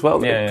SBCs as well,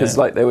 because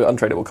like they were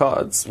untradeable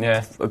cards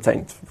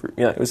obtained.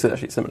 It was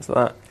actually similar to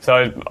that. So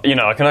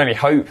I can only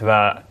hope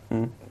that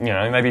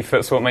maybe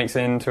FutSwap makes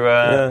it into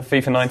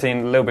FIFA 19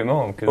 a little bit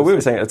more. Well, we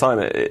were saying at the time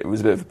it was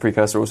a bit of a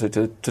precursor also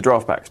to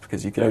draft packs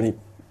because you could only.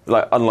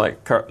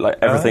 Unlike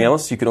everything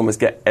else, you could almost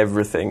get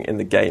everything in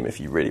the game if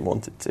you really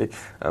wanted to.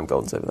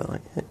 Golden's over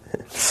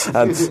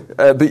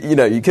there, but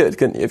you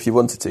couldn't you? If you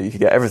wanted to, you could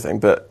get everything.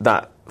 But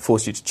that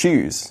forced you to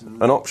choose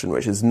an option,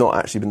 which has not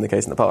actually been the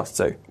case in the past.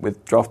 So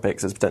with draft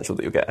picks, there's potential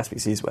that you'll get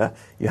SBCs where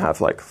you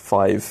have like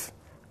 5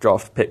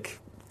 draft pick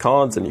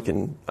cards, and you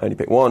can only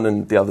pick one,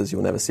 and the others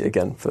you'll never see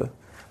again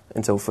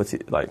until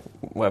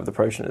whatever the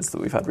promotion is that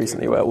we've had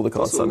recently, where all the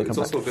cards suddenly come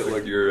back. It's also a bit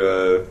like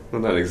your,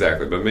 well, not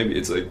exactly, but maybe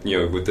it's like,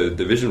 with the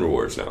division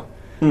rewards now.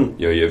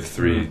 You have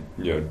 3,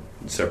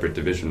 separate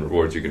division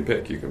rewards you can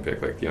pick. You can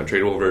pick like the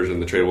untradeable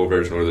version, the tradable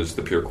version, or there's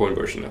the pure coin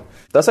version now.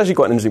 That's actually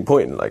quite an interesting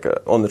point, like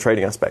on the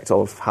trading aspect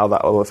of how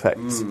that will affect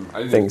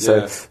things.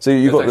 So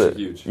you've got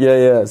huge.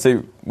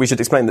 So we should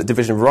explain that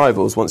division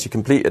rivals. Once you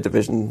complete a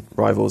division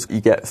rivals,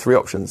 you get 3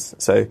 options.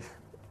 So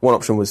one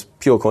option was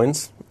pure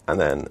coins. And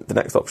then the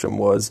next option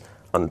was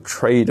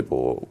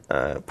untradeable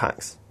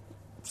packs.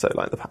 So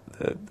like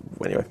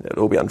anyway,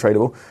 it'll all be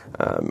untradeable.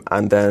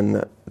 And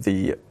then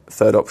the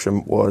third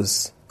option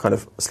was kind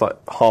of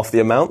half the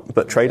amount,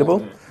 but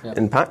tradable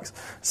in packs.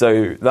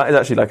 So that is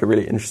actually like a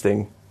really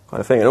interesting kind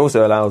of thing. It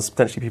also allows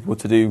potentially people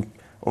to do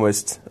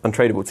almost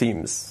untradeable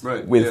teams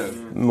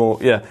with more.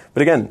 Yeah,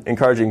 but again,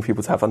 encouraging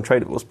people to have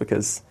untradables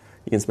because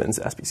you can split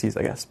into SBCs,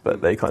 I guess,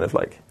 but they kind of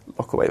like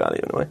lock away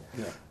value in a way.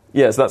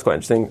 Yeah, so that's quite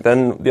interesting.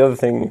 Then the other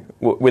thing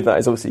with that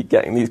is obviously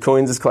getting these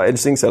coins is quite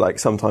interesting. So like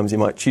sometimes you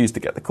might choose to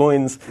get the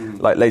coins.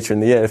 Like later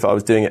in the year, if I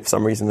was doing it for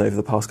some reason over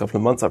the past couple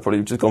of months, I'd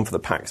probably just gone for the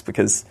packs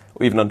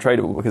or even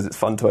untradeable because it's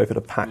fun to open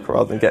a pack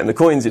rather than getting the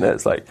coins.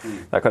 It's like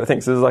that kind of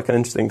thing. So there's like an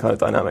interesting kind of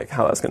dynamic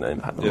how that's going to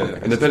impact the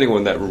market. And depending on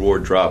when that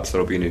reward drops,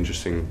 that'll be an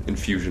interesting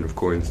infusion of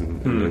coins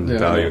and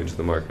value into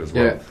the market as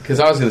well. Yeah,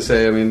 because I was going to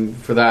say, I mean,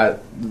 for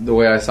that, the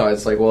way I saw it,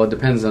 it's like, well, it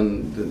depends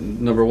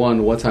on number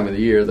one, what time of the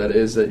year that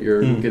is that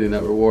you're getting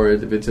that reward.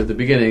 If it's at the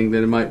beginning,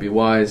 then it might be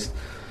wise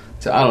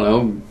to, I don't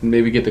know,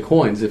 maybe get the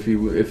coins if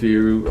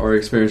you are an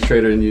experienced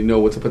trader and you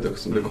know what to put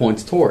the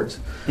coins towards.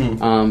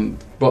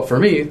 But for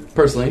me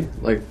personally,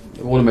 like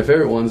one of my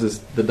favorite ones is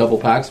the double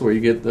packs where you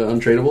get the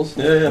untradables.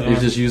 You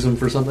just use them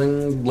for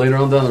something later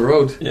on down the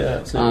road.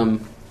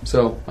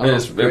 So I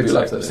it'd be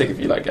like sick if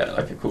you like get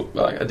like a cool,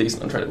 like a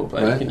decent untradable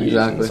player you can use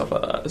and stuff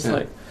like that. It's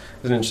like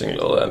there's an interesting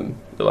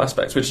little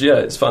aspects, which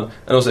it's fun,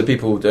 and also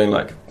people doing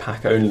like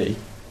pack only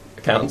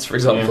accounts, for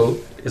example,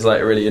 is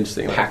like a really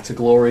interesting pack to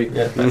glory.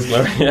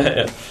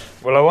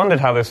 Well, I wondered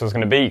how this was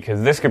going to be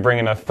because this could bring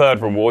in a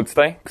third rewards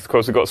day. Because of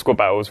course we've got Squad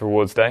Battles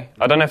rewards day.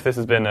 I don't know if this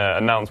has been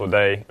announced what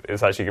day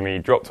it's actually going to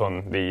be dropped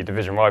on the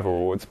division rival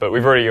rewards, but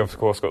we've already of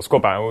course got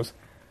Squad Battles,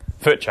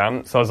 Foot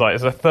Champ. So I was like,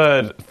 it's a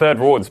third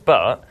rewards,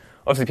 but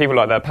obviously people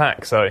like their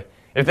pack. So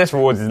if this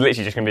rewards is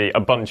literally just going to be a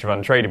bunch of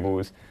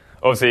untradables.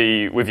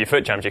 Obviously, with your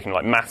Foot Champs, you can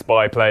like mass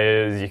buy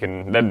players, you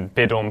can then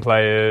bid on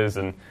players,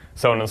 and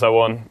so on and so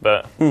on.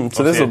 But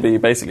so this will be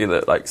basically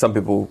that like some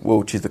people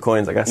will choose the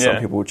coins, I guess.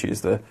 Some people will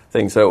choose the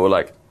thing. So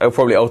it'll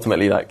probably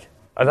ultimately like.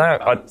 I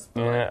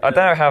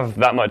don't have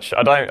that much.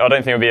 I don't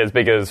think it'll be as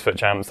big as Foot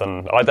Champs,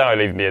 and I doubt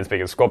it'll even be as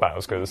big as Squad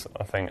Battles because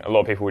I think a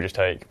lot of people will just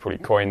take probably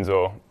coins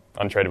or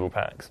untradable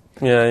packs.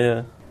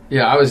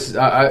 Yeah, I was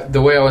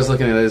the way I was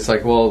looking at it. It's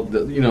like, well,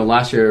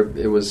 last year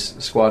it was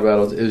Squad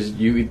Battles. Is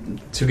you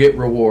to get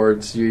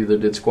rewards, you either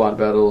did Squad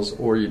Battles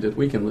or you did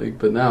Weekend League.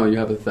 But now you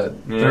have that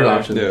third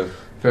option.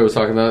 Flair was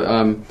talking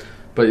about.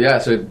 But yeah,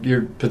 so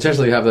you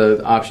potentially have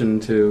the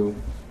option to.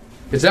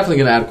 It's definitely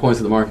going to add coins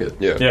to the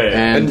market.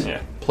 And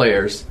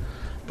players.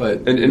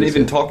 But and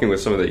even talking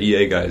with some of the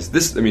EA guys,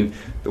 the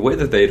way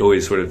that they'd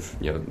always sort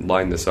of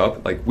lined this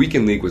up, like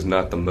Weekend League was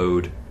not the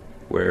mode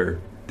where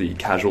the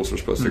casuals were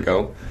supposed to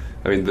go.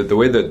 I mean, the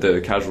way that the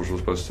casuals were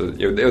supposed to,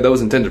 that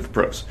was intended for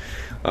pros.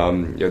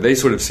 They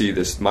sort of see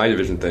this My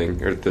Division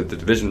thing, or the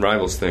Division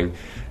Rivals thing,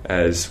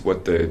 as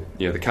what the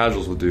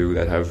casuals will do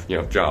that have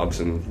jobs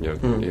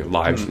and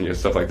lives and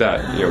stuff like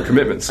that,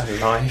 commitments.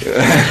 Life.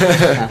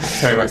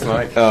 Very much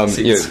like.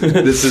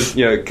 This is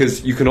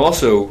because you can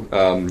also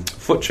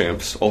FUT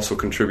Champs also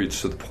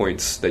contributes to the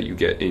points that you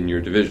get in your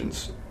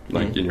divisions.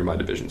 Like in your My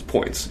Divisions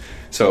points.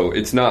 So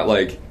it's not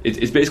like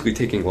it's basically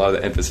taking a lot of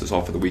the emphasis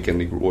off of the Weekend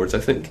League rewards, I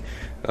think.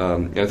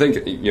 And I think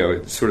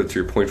sort of to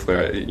your point,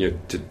 Flair,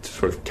 to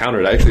sort of counter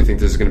it, I actually think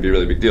this is going to be a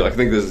really big deal. I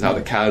think this is how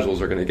the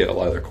casuals are going to get a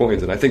lot of their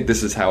coins, and I think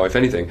this is how, if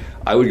anything,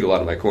 I would get a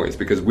lot of my coins,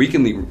 because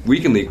Weekend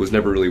League was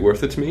never really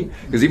worth it to me,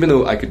 because even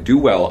though I could do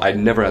well, I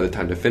never had the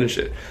time to finish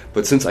it.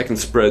 But since I can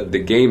spread the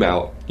game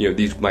out,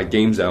 my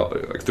games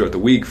out throughout the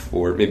week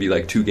for maybe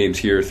like 2 games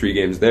here, 3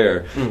 games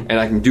there, and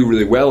I can do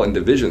really well in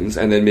divisions,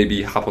 and then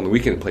maybe hop on the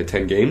weekend and play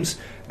 10 games.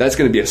 That's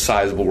going to be a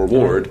sizable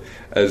reward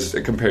as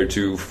compared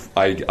to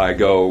I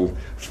go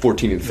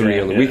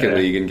 14-3 on the weekend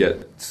league and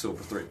get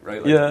silver 3,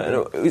 right?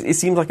 It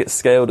seems like it's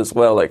scaled as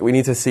well. Like, we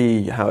need to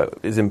see how it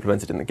is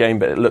implemented in the game,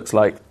 but it looks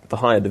like the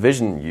higher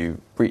division you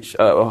reach,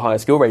 or higher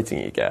skill rating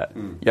you get,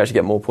 you actually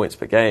get more points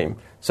per game.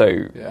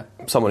 So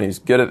someone who's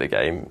good at the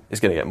game is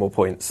going to get more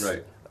points.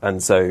 Right.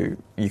 And so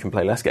you can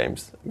play less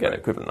games and get an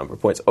equivalent number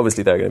of points.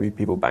 Obviously, there are going to be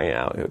people banging it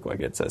out who are quite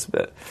good, so it's a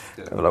bit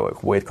kind of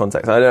like weird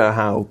context. I don't know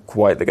how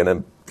quite they're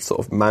going to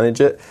sort of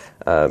manage it.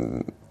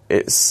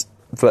 It's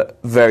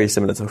very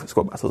similar to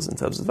squad battles in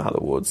terms of how the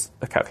awards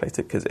are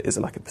calculated, because it is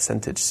like a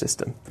percentage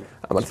system.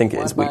 I think it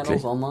is weekly.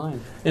 Online.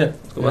 Yeah.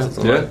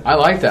 Online. I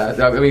like that.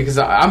 I mean, because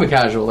I'm a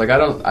casual. Like, I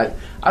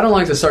don't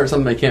like to start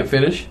something I can't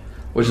finish,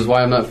 which is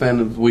why I'm not a fan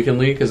of Weekend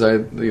League, because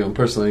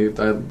personally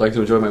I like to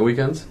enjoy my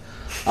weekends.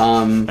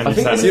 I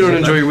think you don't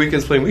enjoy your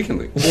weekends playing Weekend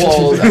League.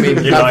 Well, I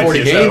mean, not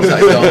 40 games, I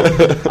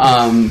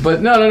don't.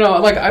 But no.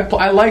 Like,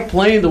 I like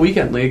playing the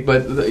Weekend League,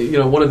 but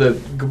one of the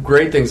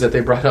great things that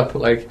they brought up,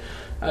 like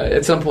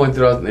at some point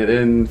throughout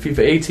in FIFA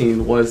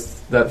 18,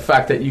 was that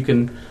fact that you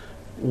can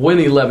win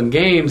 11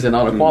 games and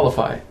auto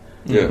qualify.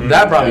 Yeah.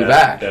 That brought me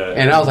back,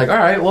 and I was like, all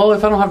right, well,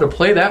 if I don't have to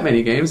play that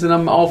many games, then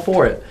I'm all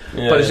for it.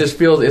 But it just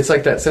feels, it's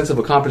like that sense of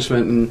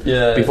accomplishment,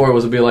 and before it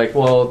was to be like,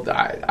 well,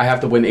 I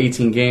have to win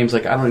 18 games,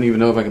 like, I don't even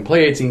know if I can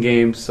play 18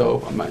 games,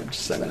 so I might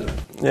just send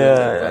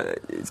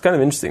it. It's kind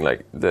of interesting,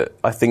 like, that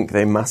I think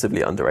they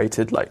massively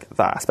underrated, like,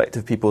 that aspect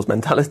of people's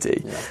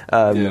mentality.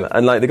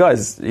 And, like, the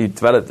guys who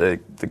developed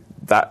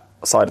that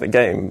side of the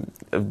game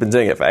have been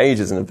doing it for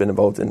ages and have been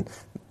involved in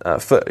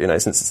FUT,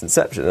 since its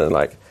inception, and,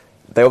 like,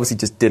 they obviously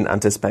just didn't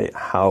anticipate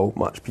how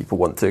much people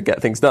want to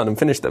get things done and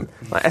finish them.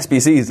 Like,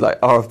 SBCs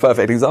are a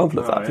perfect example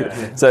of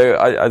that. So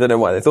I don't know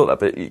why they thought that,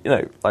 but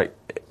it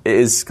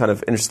is kind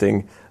of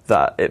interesting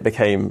that it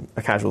became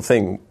a casual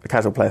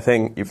player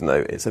thing, even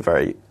though it's a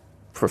very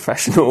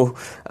professional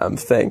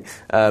thing.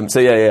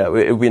 It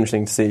would be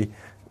interesting to see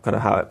kind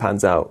of how it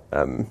pans out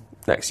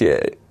next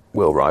year.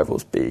 Will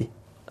Rivals be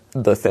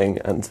the thing,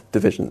 and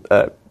Division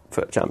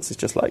FUT Champs is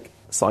just like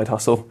side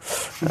hustle,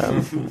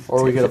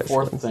 or we get a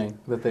fourth thing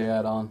that they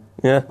add on.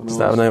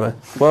 Just out of nowhere.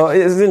 Well,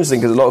 it's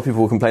interesting because a lot of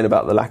people complain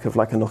about the lack of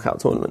like a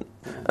knockout tournament,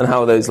 and how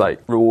are those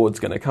like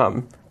rewards going to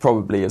come?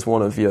 Probably as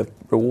one of your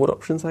reward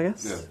options, I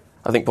guess.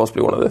 I think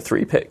possibly one of the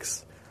 3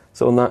 picks.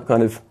 So on that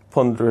kind of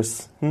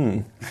ponderous,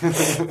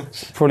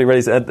 probably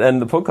ready to end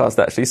the podcast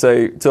actually.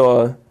 So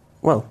to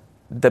our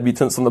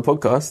debutants on the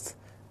podcast,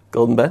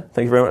 Goldenbear,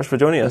 thank you very much for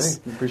joining us.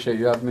 Appreciate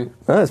you having me.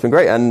 It's been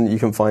great, and you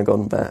can find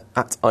Goldenbear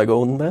at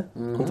iGoldenbear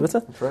on Twitter.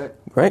 That's right.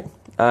 Great.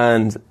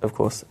 And, of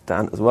course,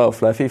 Dan as well,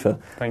 Flair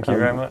FIFA. Thank you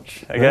very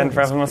much again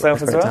for having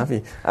myself as well. Great to have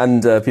you.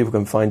 And people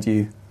can find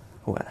you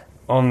where?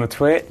 On the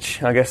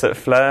Twitch, I guess at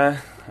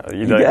Flair.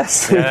 You don't,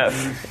 yes. You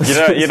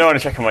don't want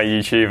to check on my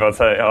YouTube.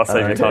 I'll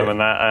save you time on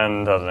that.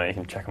 And I don't know, you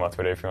can check on my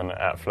Twitter if you want,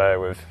 at Flair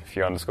with a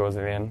few underscores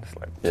at the end. It's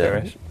like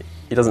 2-ish.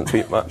 He doesn't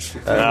tweet much.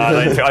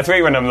 I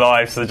tweet when I'm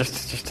live, so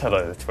just tell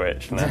her the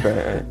Twitch. No.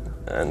 Right.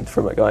 And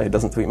from a guy who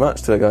doesn't tweet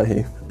much to a guy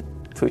who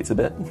tweets a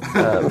bit,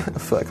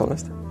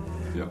 FutEconomist.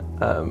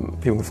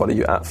 People can follow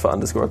you at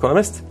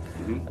FUT_economist.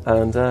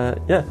 And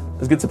it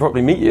was good to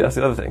properly meet you. That's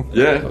the other thing.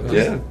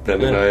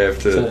 Ben and I have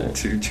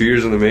two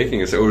years in the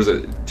making. So was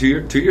it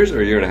 2 years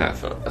or a year and a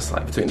half? That's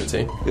like between the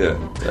two.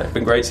 It's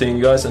been great seeing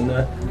you guys, and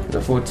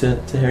look forward to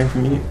hearing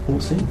from you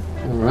all soon.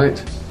 All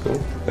right, cool.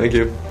 Thank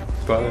you.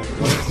 Bye.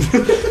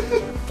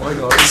 Bye,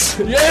 guys.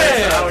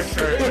 Yeah.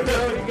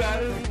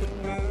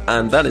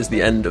 And that is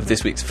the end of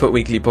this week's Foot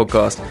Weekly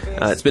podcast.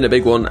 It's been a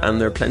big one,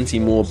 and there are plenty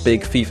more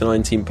big FIFA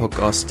 19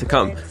 podcasts to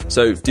come.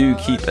 So do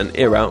keep an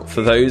ear out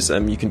for those.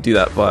 You can do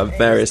that via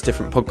various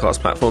different podcast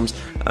platforms.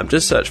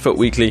 Just search Foot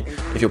Weekly.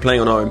 If you're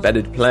playing on our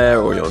embedded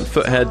player or you're on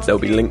Foothead, there'll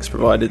be links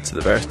provided to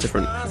the various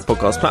different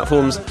podcast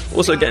platforms.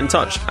 Also get in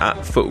touch at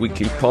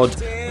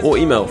FootWeeklyPod or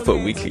email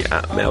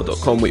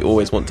footweekly@mail.com. We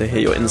always want to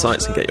hear your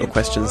insights and get your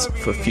questions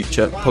for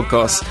future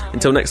podcasts.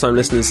 Until next time,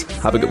 listeners,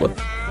 have a good one.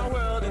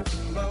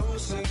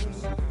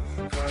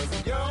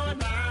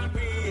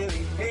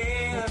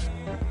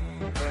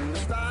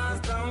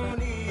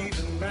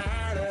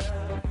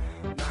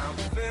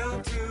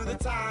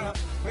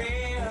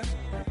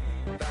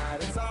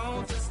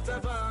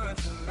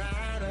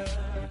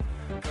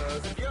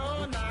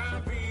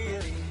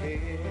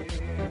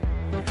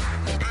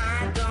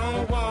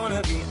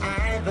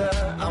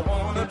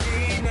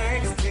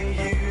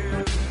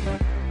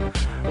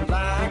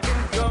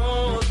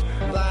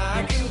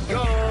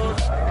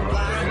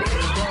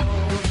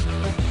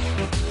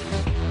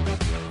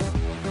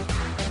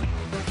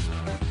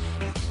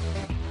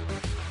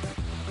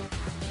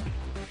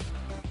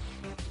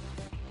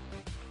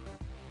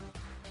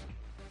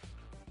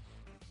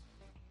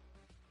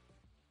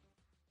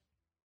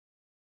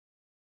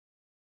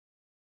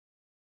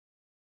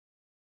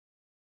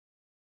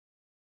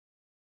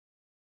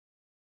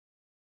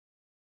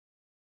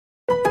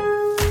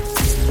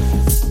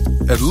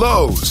 At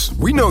Lowe's,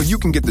 we know you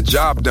can get the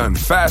job done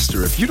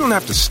faster if you don't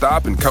have to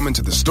stop and come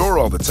into the store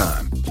all the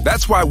time.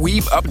 That's why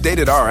we've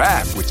updated our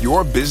app with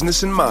your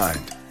business in mind.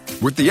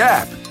 With the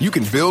app, you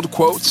can build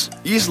quotes,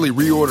 easily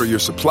reorder your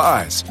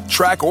supplies,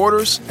 track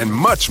orders, and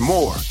much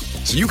more.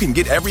 So you can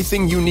get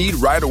everything you need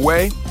right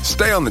away,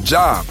 stay on the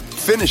job,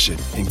 finish it,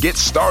 and get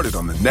started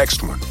on the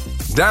next one.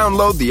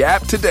 Download the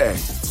app today,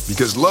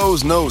 because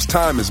Lowe's knows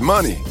time is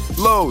money.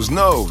 Lowe's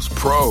knows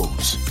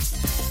pros.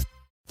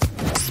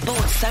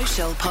 Sports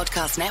Social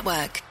Podcast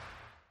Network.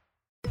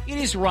 It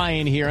is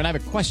Ryan here, and I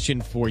have a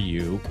question for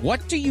you.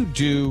 What do you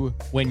do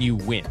when you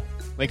win?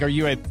 Like, are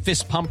you a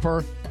fist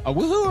pumper, a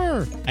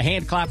woohooer, a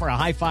hand clapper, a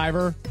high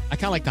fiver? I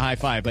kind of like the high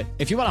five, but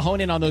if you want to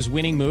hone in on those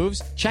winning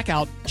moves, check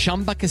out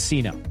Chumba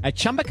Casino. At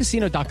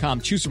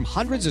ChumbaCasino.com, choose from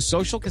hundreds of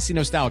social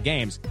casino-style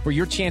games for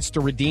your chance to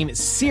redeem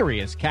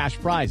serious cash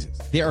prizes.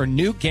 There are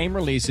new game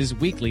releases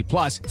weekly,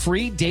 plus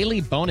free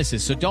daily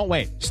bonuses, so don't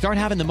wait. Start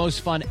having the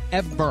most fun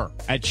ever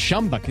at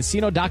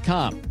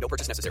ChumbaCasino.com. No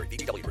purchase necessary.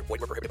 VGW Group.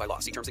 Void where prohibited by law.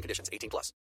 See terms and conditions. 18+.